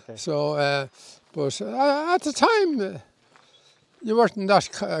true. Okay. So, but at the time, you weren't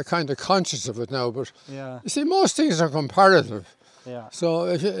that kind of conscious of it now. But you see, most things are comparative. Yeah. So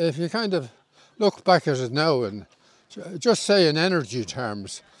if you kind of look back at it now and just say in energy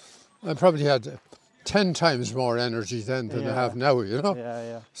terms, I probably had 10 times more energy then than I have now. Yeah,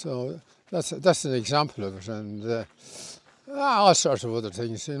 yeah. So that's an example of it, and all sorts of other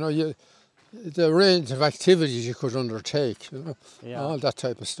things. The range of activities you could undertake, all that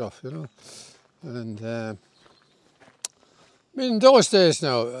type of stuff, And I mean, in those days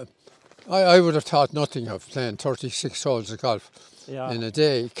now, I would have thought nothing of playing 36 holes of golf in a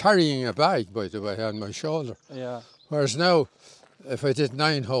day, carrying a bag, by the way, on my shoulder. Yeah. Whereas now, if I did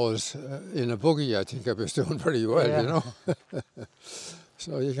 9 holes in a buggy, I think I was doing pretty well,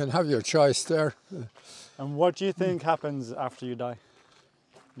 So you can have your choice there. And what do you think happens after you die?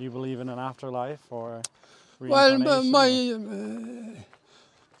 Do you believe in an afterlife or reincarnation?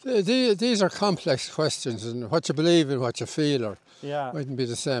 These are complex questions, and what you believe and what you feel mightn't be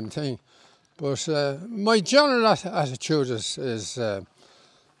the same thing. But my general attitude is it's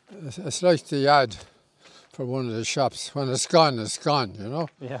like the ad for one of the shops: when it's gone,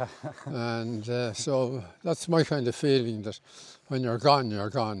 Yeah. And so that's my kind of feeling, that when you're gone, you're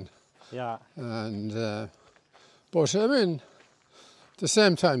gone. Yeah. And but I mean, at the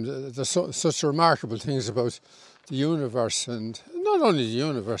same time, there's such remarkable things about the universe, and not only the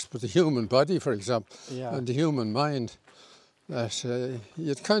universe, but the human body, for example, and the human mind, that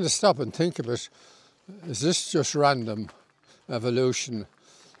you'd kind of stop and think about, is this just random evolution,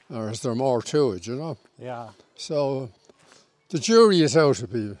 or is there more to it, Yeah. So the jury is out,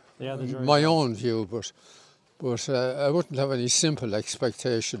 of my own view, but I wouldn't have any simple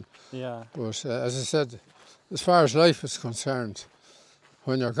expectation. Yeah. But as I said, as far as life is concerned,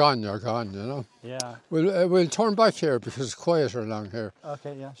 when you're gone, Yeah. We'll turn back here because it's quieter along here.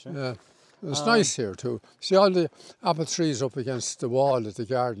 Okay, yeah, sure. Yeah. It's nice here too. See all the apple trees up against the wall of the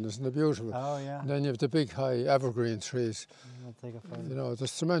garden, isn't it beautiful? Oh, yeah. And then you have the big high evergreen trees. I'll take a photo.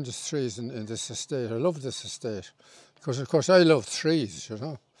 There's tremendous trees in this estate. I love this estate because, of course, I love trees,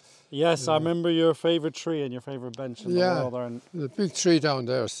 Yes, I remember your favourite tree and your favourite bench in the world. And the big tree down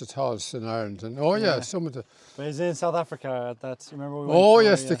there is the tallest in Ireland. And some of the... But it's in South Africa. Remember we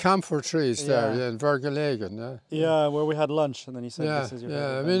went the camphor trees there, in Vergelagen. Yeah, where we had lunch, and then you said this is your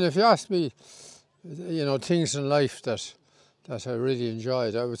favourite I mean, if you ask me, things in life that I really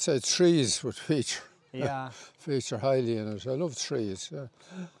enjoyed, I would say trees would feature. Yeah. Feature highly in it. I love trees. Yeah.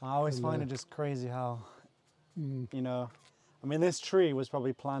 I always find it just crazy how, I mean, this tree was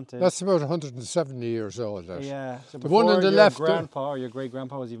probably planted. That's about 170 years old. Yeah. So the one on the left. Grandpa or your great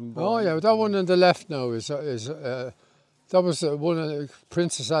grandpa was even born. Oh yeah, that one on the left now is that was one.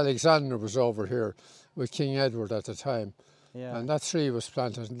 Princess Alexandra was over here with King Edward at the time. Yeah. And that tree was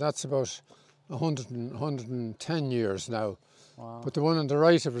planted, and that's about 110 years now. Wow. But the one on the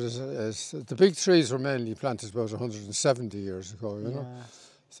right of it is the big trees were mainly planted about 170 years ago.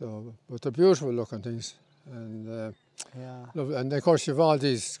 So, but they're beautiful looking things, and. And of course you've all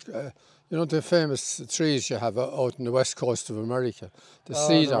these, the famous trees you have out on the west coast of America, the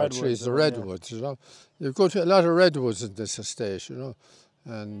cedar trees, the redwoods, You've got a lot of redwoods in this estate,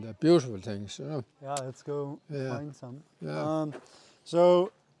 and beautiful things, Yeah, let's go find some. Yeah.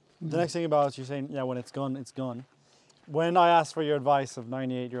 So the next thing about you saying, when it's gone, it's gone. When I asked for your advice of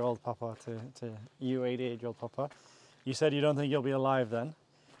 98-year-old Papa to you, 88-year-old Papa, you said you don't think you'll be alive then.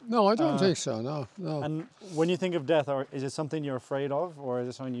 No, I don't think so, no. And when you think of death, is it something you're afraid of, or is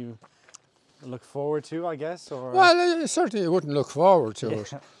it something you look forward to, I guess? Or? Well, certainly I wouldn't look forward to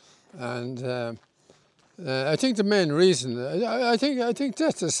it. And I think the main reason, I think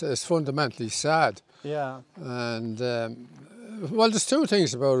death is fundamentally sad. Yeah. And, there's two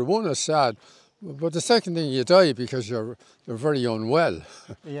things about it. One is sad, but the second thing, you die because you're very unwell.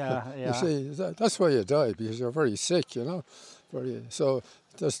 Yeah. You see, that's why you die, because you're very sick, So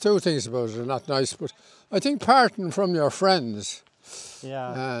there's two things about it that are not nice, but I think parting from your friends,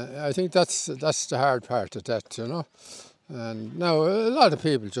 I think that's the hard part of death, And now a lot of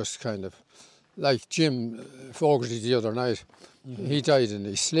people just kind of, like Jim Fogarty the other night, he died in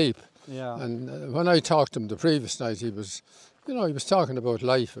his sleep. Yeah. And when I talked to him the previous night, he was he was talking about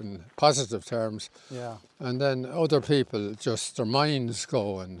life in positive terms. Yeah. And then other people, just their minds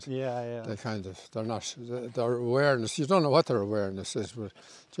go, and they're not, their awareness, you don't know what their awareness is, but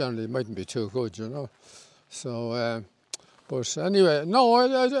generally it mightn't be too good, So, but anyway, no,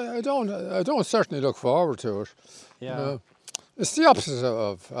 I don't certainly look forward to it. Yeah. It's the opposite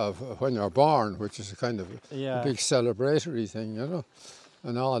of when you're born, which is a kind of a big celebratory thing,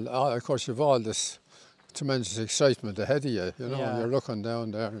 And all, of course, you've all this tremendous excitement ahead of you, and you're looking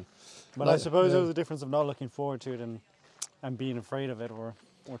down there. But I suppose there was a difference of not looking forward to it and being afraid of it, or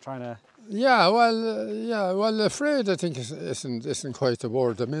trying to. Yeah, well, afraid I think isn't quite the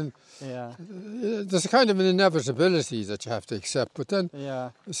word. I mean, there's a kind of an inevitability that you have to accept, but then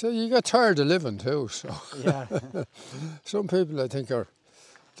so you get tired of living too. So some people I think they're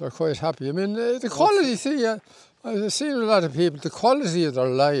quite happy. I mean, the quality. See, I've seen a lot of people. The quality of their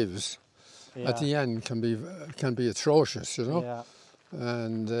lives at the end can be atrocious,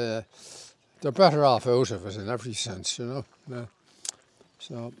 and they're better off out of it in every sense, Yeah.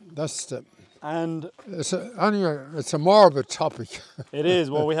 So that's the. And anyway, it's a morbid topic. It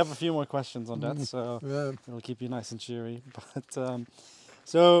is. Well, we have a few more questions on that, so it'll keep you nice and cheery. But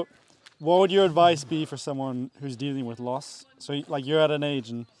so, what would your advice be for someone who's dealing with loss? So, like, you're at an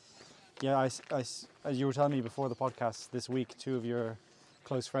age, and as you were telling me before the podcast this week, 2 of your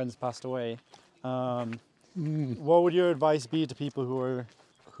close friends passed away. What would your advice be to people who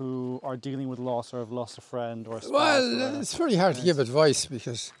are dealing with loss or have lost a friend or a spouse? Well, it's very hard to give advice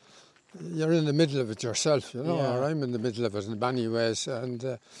because you're in the middle of it yourself, or I'm in the middle of it in many ways,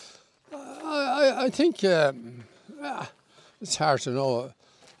 and I think it's hard to know.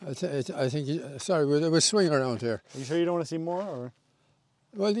 I think. Sorry, we'll swing around here. Are you sure you don't want to see more, or?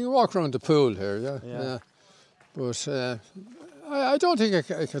 Well, you can walk around the pool here, yeah. But I don't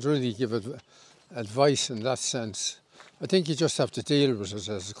think I could really give advice in that sense. I think you just have to deal with it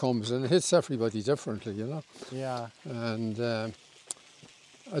as it comes, and it hits everybody differently, Yeah. And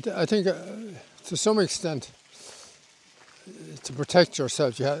I think to some extent, to protect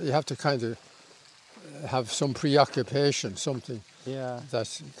yourself, you have to kind of have some preoccupation, something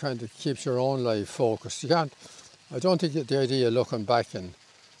that kind of keeps your own life focused. You can't. I don't think the idea of looking back and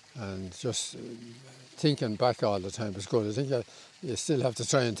just thinking back all the time is good. I think you still have to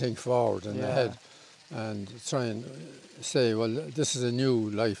try and think forward in the head and try and say, well, this is a new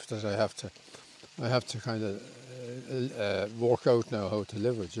life that I have to kind of work out now how to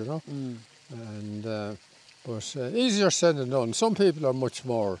live it, And but easier said than done. Some people are much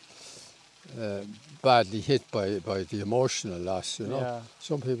more badly hit by the emotional loss,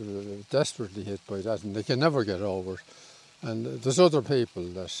 Some people are desperately hit by that and they can never get over it. And there's other people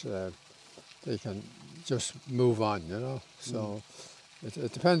that they can just move on, So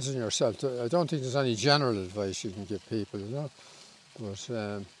it depends on yourself. I don't think there's any general advice you can give people, But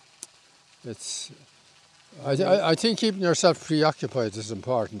it's. I think keeping yourself preoccupied is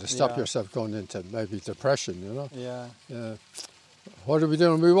important to stop yourself going into maybe depression, Yeah. What are we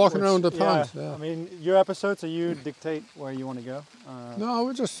doing? We're walking around the pond. Yeah. I mean, your episode, so you dictate where you want to go. No,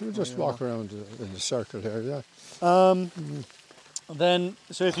 we just walk around in the circle here. Then,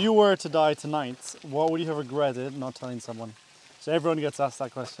 so if you were to die tonight, what would you have regretted not telling someone? So everyone gets asked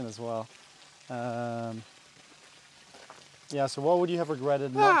that question as well. So what would you have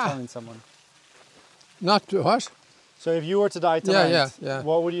regretted not telling someone? Not what? So if you were to die tonight, yeah.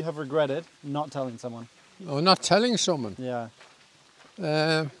 what would you have regretted not telling someone? Oh, not telling someone? Yeah.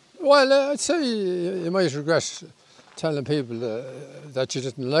 Well, I'd say you might regret telling people that you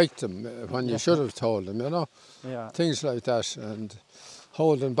didn't like them when you should have told them, Yeah. Things like that, and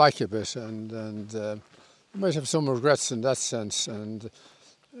holding back a bit, and you might have some regrets in that sense, and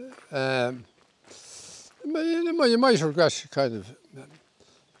you might regret kind of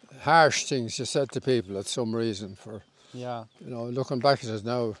harsh things you said to people at some reason for, looking back at it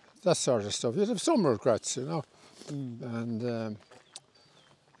now, that sort of stuff. You'd have some regrets, and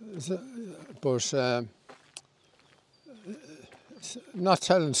but not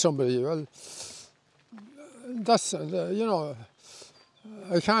telling somebody, well, that's I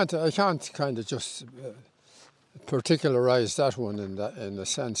can't kind of just particularize that one in the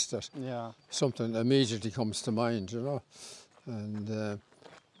sense that something immediately comes to mind, and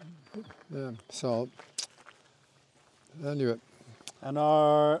so anyway. And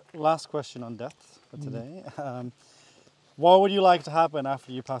our last question on death for today. What would you like to happen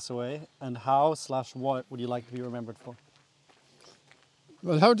after you pass away, and how/what would you like to be remembered for?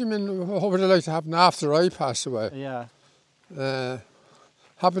 Well, how do you mean, what would I like to happen after I pass away? Yeah.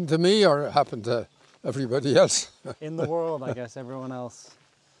 Happen to me or happen to everybody else? In the world, I guess, everyone else.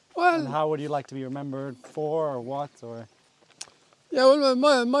 Well, and how would you like to be remembered for, or what, or? Yeah,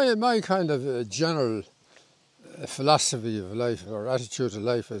 well, my kind of general philosophy of life or attitude to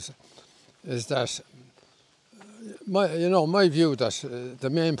life is that my view that the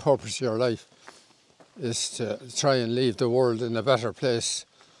main purpose of your life is to try and leave the world in a better place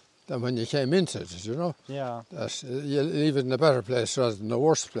than when you came into it. Yeah. That you leave it in a better place rather than a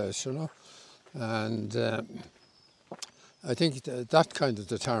worse place. And I think that kind of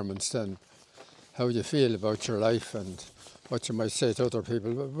determines then how you feel about your life and what you might say to other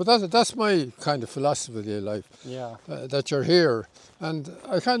people. But that's my kind of philosophy of life. Yeah. That you're here. And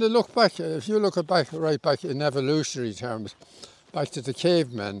I kind of look back, if you look right back in evolutionary terms, back to the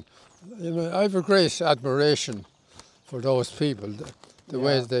cavemen, I have a great admiration for those people, the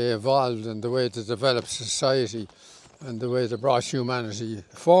way they evolved and the way they developed society and the way they brought humanity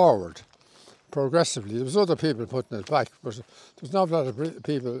forward progressively. There was other people putting it back, but there's not a lot of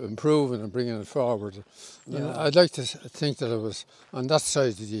people improving and bringing it forward. And I'd like to think that I was on that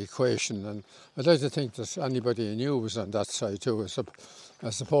side of the equation, and I'd like to think that anybody I knew was on that side too, as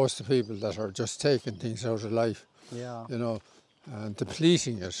opposed to people that are just taking things out of life, and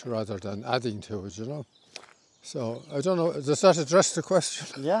depleting it rather than adding to it, So, I don't know, does that address the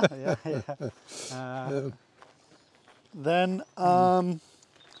question? Yeah. Then,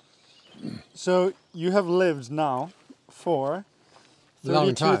 so you have lived now for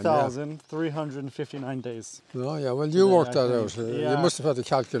 32,359 days. Oh, yeah, well, you worked that out. Yeah. You must have had a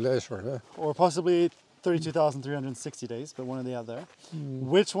calculator. Or possibly 32,360 days, but one or the other.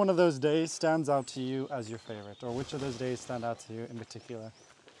 Which one of those days stands out to you as your favorite? Or which of those days stand out to you in particular?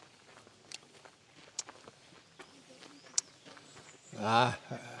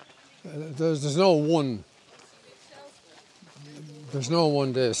 There's no one. There's no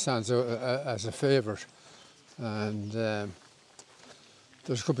one day stands out as a favourite, and there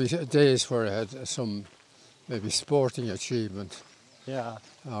could be days where I had some maybe sporting achievement. Yeah.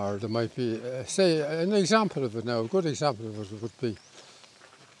 Or there might be, say, an example of it now. A good example of it would be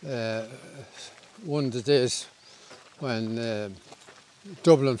one of the days when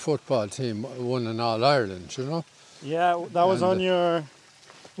Dublin football team won in All Ireland. Yeah, that was on your.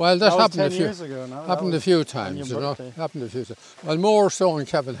 Well, that happened 10 years ago now. Happened a few times, Happened a few times. Well, more so in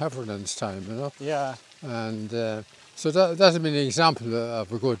Kevin Heffernan's time, Yeah. And so that'd be an example of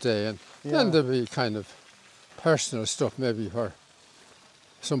a good day. And then there'd be kind of personal stuff, maybe where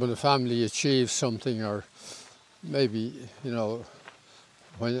some of the family achieves something, or maybe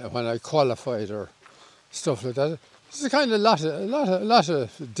when I qualified or stuff like that. There's a kind of lot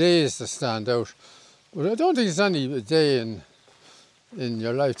of days that stand out, but I don't think there's any day in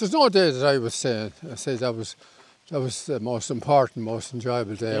your life. There's no day that I would say that was the most important, most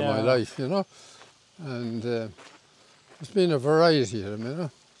enjoyable day of my life, And there's been a variety of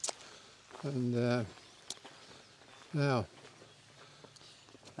them, And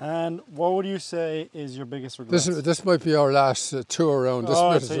And what would you say is your biggest regret? This might be our last tour around this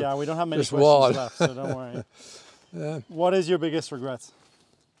bit. So we don't have many questions wall. left, so don't worry. What is your biggest regret?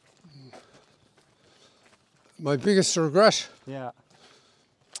 My biggest regret? Yeah.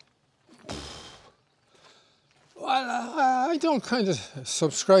 Well, I don't kind of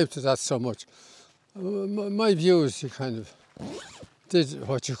subscribe to that so much. My view is you kind of did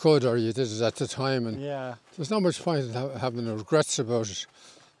what you could, or you did it at the time, and there's not much point in having regrets about it.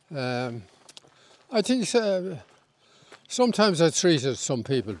 I think sometimes I treated some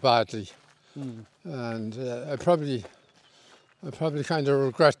people badly, and I probably kind of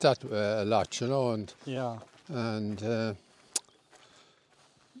regret that a lot, and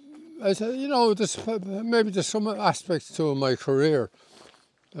there's some aspects to my career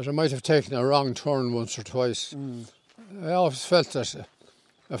that I might have taken a wrong turn once or twice. I always felt that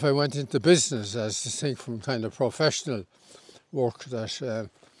if I went into business, as distinct from kind of professional work, that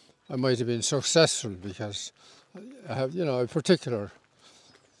I might have been successful because I have, particular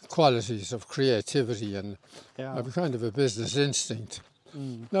qualities of creativity and I have kind of a business instinct.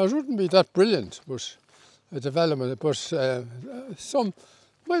 Now, it wouldn't be that brilliant, but a development, but some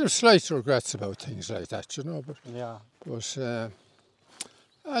might have slight regrets about things like that,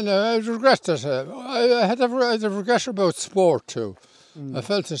 and I regret that. I had a regret about sport too. I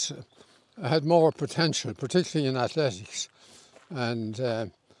felt that I had more potential, particularly in athletics, and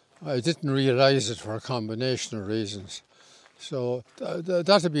I didn't realise it for a combination of reasons. So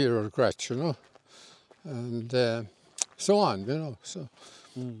that'd be a regret, and so on, So,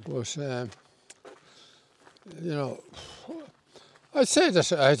 but I'd say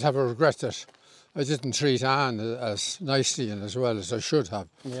that I'd have a regret that I didn't treat Anne as nicely and as well as I should have.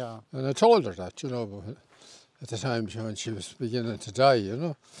 Yeah. And I told her that, but at the time when she was beginning to die,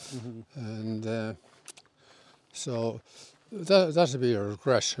 And so that'll be a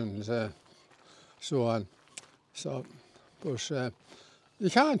regret and so on. So, but you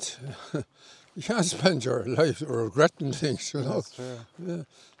can't you can't spend your life regretting things. You know, That's true.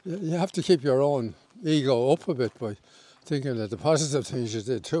 you have to keep your own ego up a bit by thinking of the positive things you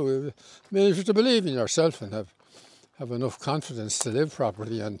did too. I mean, if you're to believe in yourself and have enough confidence to live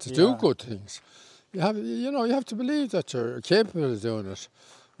properly and to do good things, you have to believe that you're capable of doing it,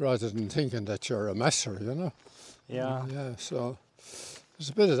 rather than thinking that you're a messer. You know. Yeah. So there's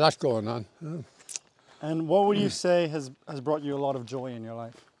a bit of that going on. Yeah. And what would you say has brought you a lot of joy in your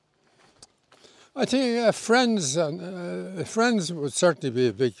life? I think friends would certainly be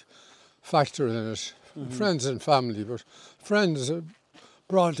a big factor in it. Friends and family, but friends,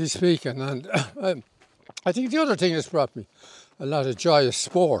 broadly speaking, and I think the other thing that's brought me a lot of joy is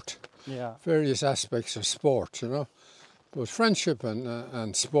sport. Yeah. Various aspects of sport, you know, but friendship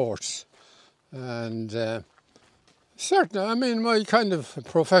and sports, and certainly, I mean, my kind of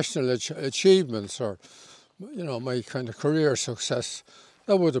professional achievements, or my kind of career success,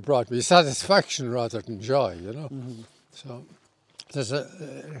 that would have brought me satisfaction rather than joy, you know. So there's a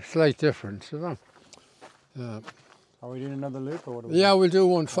slight difference, you know. Are we doing another loop, or what? Yeah, we'll do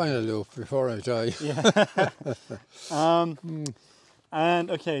one final loop before I die. Yeah.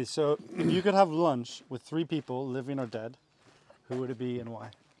 And okay, so if you could have lunch with 3 people, living or dead, who would it be and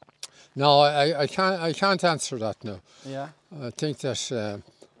why? No, I can't answer that now. Yeah. I think that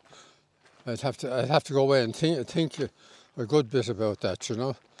I'd have to go away and think a good bit about that, you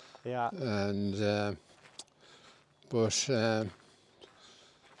know. Yeah. And but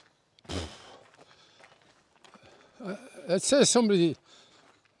I'd say somebody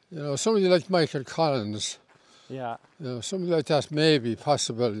like Michael Collins. Yeah. Something like that may be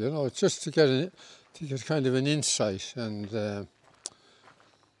possible, just to get kind of an insight, and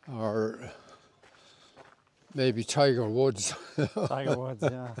or maybe Tiger Woods. Tiger Woods,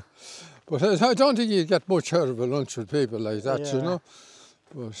 yeah. But I don't think you get much out of a lunch with people like that, you know.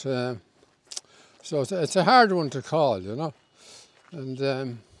 But so it's a hard one to call, you know.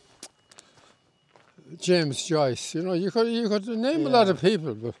 And James Joyce, you could name a lot of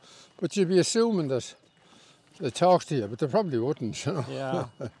people, but you'd be assuming that they talk to you, but they probably wouldn't, you know. Yeah.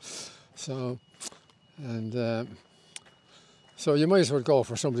 So you might as well go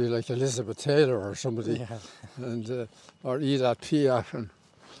for somebody like Elizabeth Taylor or somebody, and or Edith Piaf, and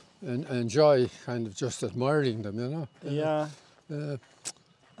enjoy kind of just admiring them, you know. Yeah.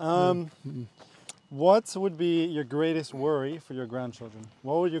 What would be your greatest worry for your grandchildren?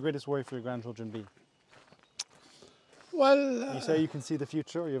 What would your greatest worry for your grandchildren be? Well, you say you can see the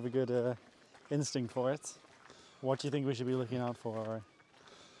future, or you have a good instinct for it. What do you think we should be looking out for? Or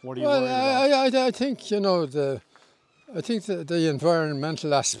what are you worried about? I think the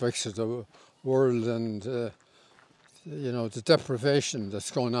environmental aspects of the world, and the deprivation that's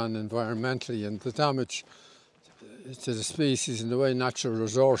going on environmentally, and the damage to the species, and the way natural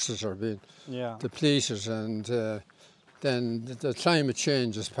resources are being depleted, and then the climate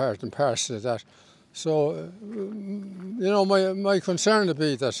change is part and parcel of that. So my concern would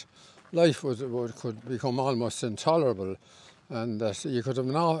be that life could become almost intolerable, and that you could have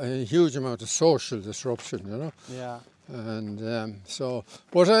a huge amount of social disruption, you know. Yeah. And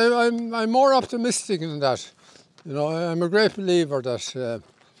but I'm more optimistic than that. I'm a great believer that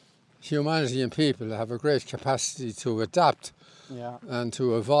humanity and people have a great capacity to adapt, and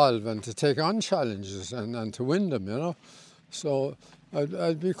to evolve, and to take on challenges, and to win them, you know. So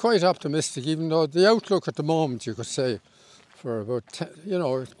I'd be quite optimistic, even though the outlook at the moment, you could say, for about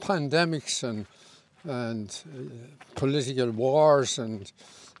pandemics and political wars and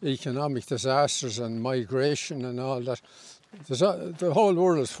economic disasters and migration and all that. The whole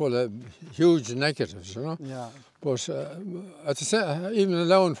world is full of huge negatives, you know. Yeah. But at the same, even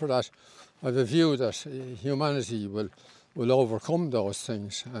allowing for that, I have a view that humanity will overcome those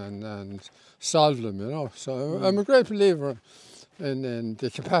things and solve them, you know. So I'm a great believer in the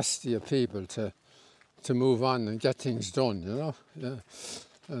capacity of people to move on and get things done, you know. Yeah.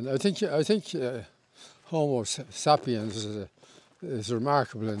 And I think Homo sapiens is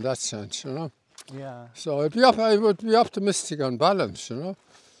remarkable in that sense, you know. Yeah. So I would be optimistic on balance, you know,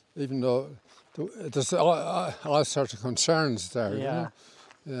 even though there's all sorts of concerns there. Yeah.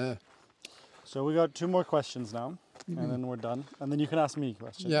 You know? Yeah. So we got 2 more questions now, and then we're done, and then you can ask me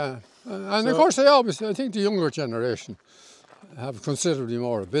questions. Yeah, and of course I think the younger generation have considerably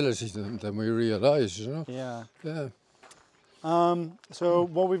more ability than we realise, you know. Yeah. Yeah. So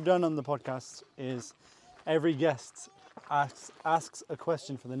what we've done on the podcast is every guest asks a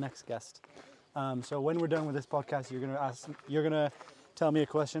question for the next guest. So when we're done with this podcast, you're gonna tell me a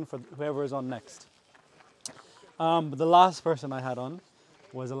question for whoever is on next. But the last person I had on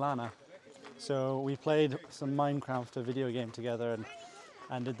was Alana. So we played some Minecraft, a video game together,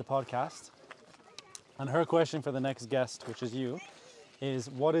 and did the podcast. And her question for the next guest, which is you, is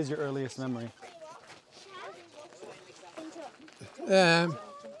what is your earliest memory?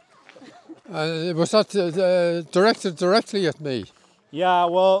 Was that directed directly at me? Yeah,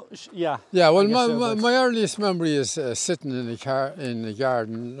 well, yeah. Yeah, well, my earliest memory is sitting in a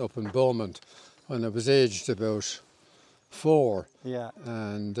garden up in Beaumont when I was aged about 4. Yeah.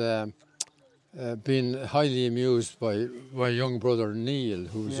 And being highly amused by my young brother Neil,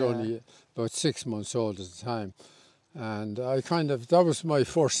 who was only about 6 months old at the time. And that was my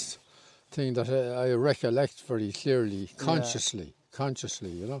first thing that I recollect very clearly, consciously,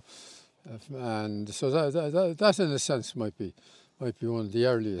 you know. And so that in a sense might be one of the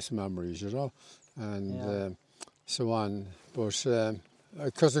earliest memories, you know, and so on. But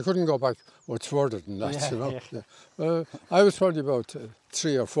because I couldn't go back much further than that, you know. Yeah. Well, I was probably about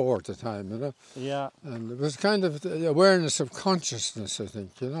 3 or 4 at the time, you know. Yeah. And it was kind of the awareness of consciousness, I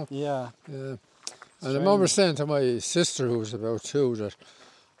think, you know. Yeah. And I remember saying to my sister, who was about 2,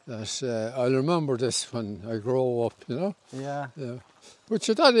 that I'll remember this when I grow up, you know. Yeah. Yeah. Which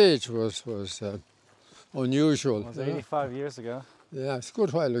at that age was unusual. It was 85 years ago. Yeah, it's a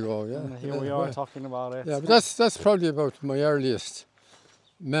good while ago, yeah. And here we are talking about it. Yeah, but that's probably about my earliest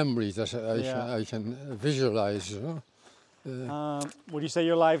memory that I can visualise, you know. Would you say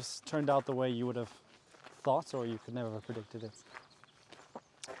your lives turned out the way you would have thought, or you could never have predicted it?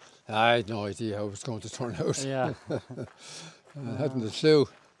 I had no idea how it was going to turn out. Yeah. I hadn't a clue.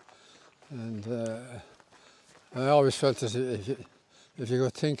 And I always felt that if you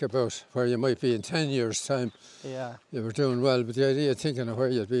could think about where you might be in 10 years' time, you were doing well. But the idea of thinking of where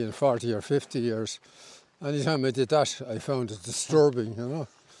you'd be in 40 or 50 years, any time I did that, I found it disturbing, you know.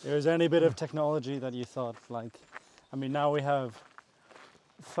 Is there any bit of technology that you thought, like, I mean, now we have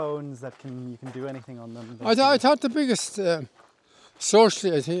phones that you can do anything on them. I thought the biggest,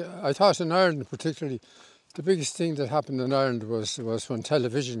 socially, I thought in Ireland particularly, the biggest thing that happened in Ireland was when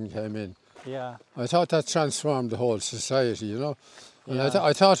television came in. Yeah. I thought that transformed the whole society, you know. And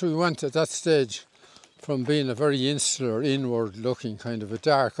I thought we went at that stage from being a very insular, inward-looking kind of a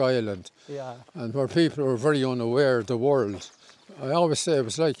dark island, and where people were very unaware of the world. I always say it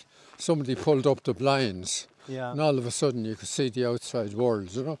was like somebody pulled up the blinds, and all of a sudden you could see the outside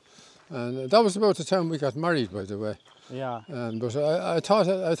world, you know. And that was about the time we got married, by the way. Yeah. But I thought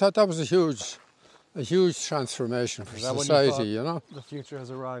that was a huge transformation for society, you know. The future has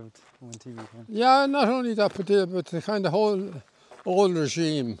arrived when TV came. Yeah, not only that, but the kind of whole old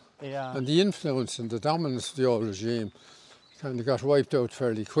regime and the influence and the dominance of the old regime kind of got wiped out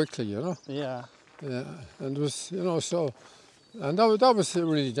fairly quickly, you know. Yeah. Yeah, and it was, you know, so, and that was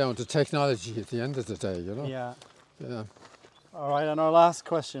really down to technology at the end of the day, you know. Yeah. Yeah. All right, and our last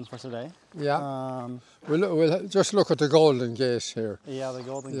question for today. Yeah. We'll just look at the Golden Gate here. Yeah, the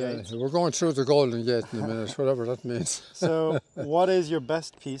Golden Gate. We're going through the Golden Gate in a minute, whatever that means. So, what is your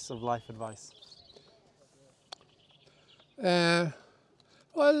best piece of life advice? Well,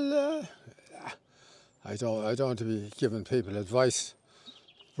 I don't want to be giving people advice,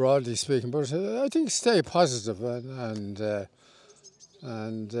 broadly speaking, but I think stay positive and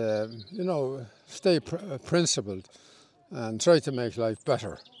you know, stay principled and try to make life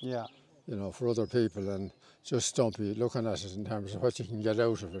better. Yeah. You know, for other people, and just don't be looking at it in terms of what you can get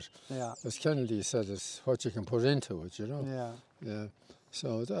out of it. Yeah. As Kennedy said, it's what you can put into it, you know. Yeah. Yeah.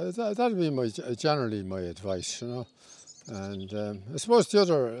 So that'd be generally my advice, you know. And I suppose the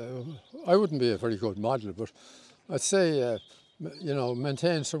other, I wouldn't be a very good model, but I'd say, you know,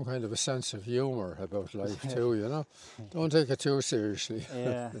 maintain some kind of a sense of humour about life too, you know. Don't take it too seriously.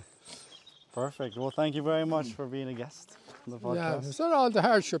 Yeah. Perfect. Well, thank you very much for being a guest on the podcast. Yeah, is that all the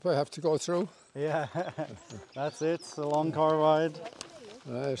hardship I have to go through? Yeah, that's it. It's a long car ride.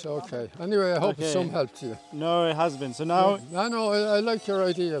 Right, okay. Anyway, I hope it's some help to you. No, it has been. So now... I know, I like your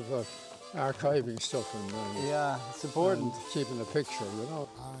idea of archiving stuff and yeah, it's important. And keeping a picture, you know.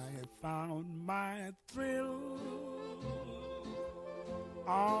 I found my thrill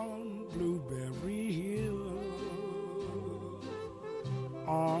on Blueberry Hill,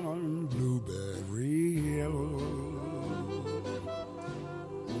 on Blueberry Hill.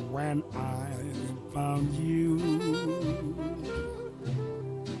 When I found you,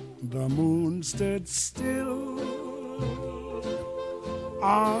 the moon stood still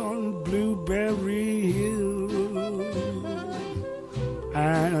on Blueberry Hill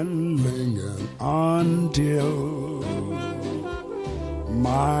and lingered until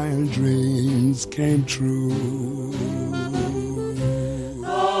my dreams came true.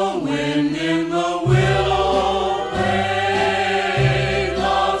 The wind in the willow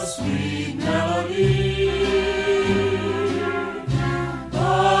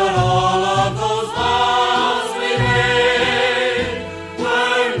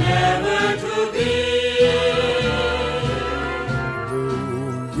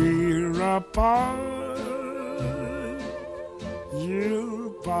apart, you're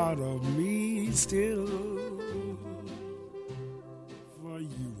part of me still. For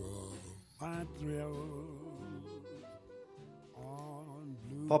you are my thrill. On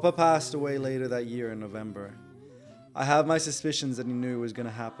blue Papa passed away later that year in November. I have my suspicions that he knew it was going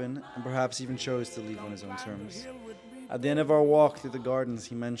to happen, and perhaps even chose to leave on his own terms. At the end of our walk through the gardens,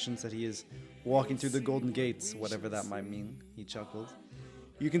 he mentions that he is walking through the Golden Gates, whatever that might mean. He chuckled.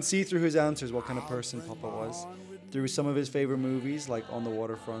 You can see through his answers what kind of person Papa was, through some of his favorite movies, like On the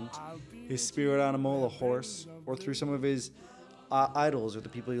Waterfront, his spirit animal, a horse, or through some of his idols or the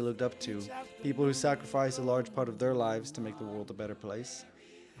people he looked up to, people who sacrificed a large part of their lives to make the world a better place.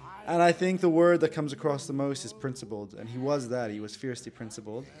 And I think the word that comes across the most is principled, and he was that. He was fiercely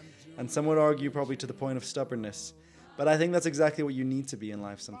principled, and some would argue probably to the point of stubbornness. But I think that's exactly what you need to be in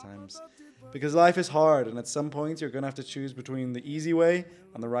life sometimes. Because life is hard, and at some point you're going to have to choose between the easy way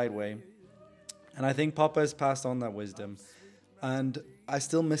and the right way. And I think Papa has passed on that wisdom. And I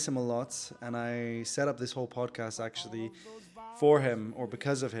still miss him a lot, and I set up this whole podcast actually for him, or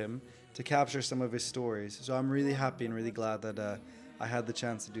because of him, to capture some of his stories. So I'm really happy and really glad that I had the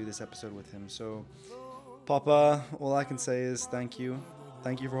chance to do this episode with him. So, Papa, all I can say is thank you.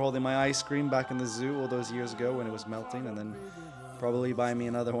 Thank you for holding my ice cream back in the zoo all those years ago when it was melting, and then probably buy me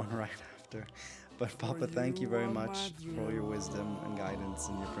another one right after. But Papa, thank you very much for all your wisdom and guidance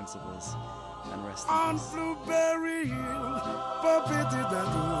and your principles. And rest in on peace. Blueberry Hill, but pity that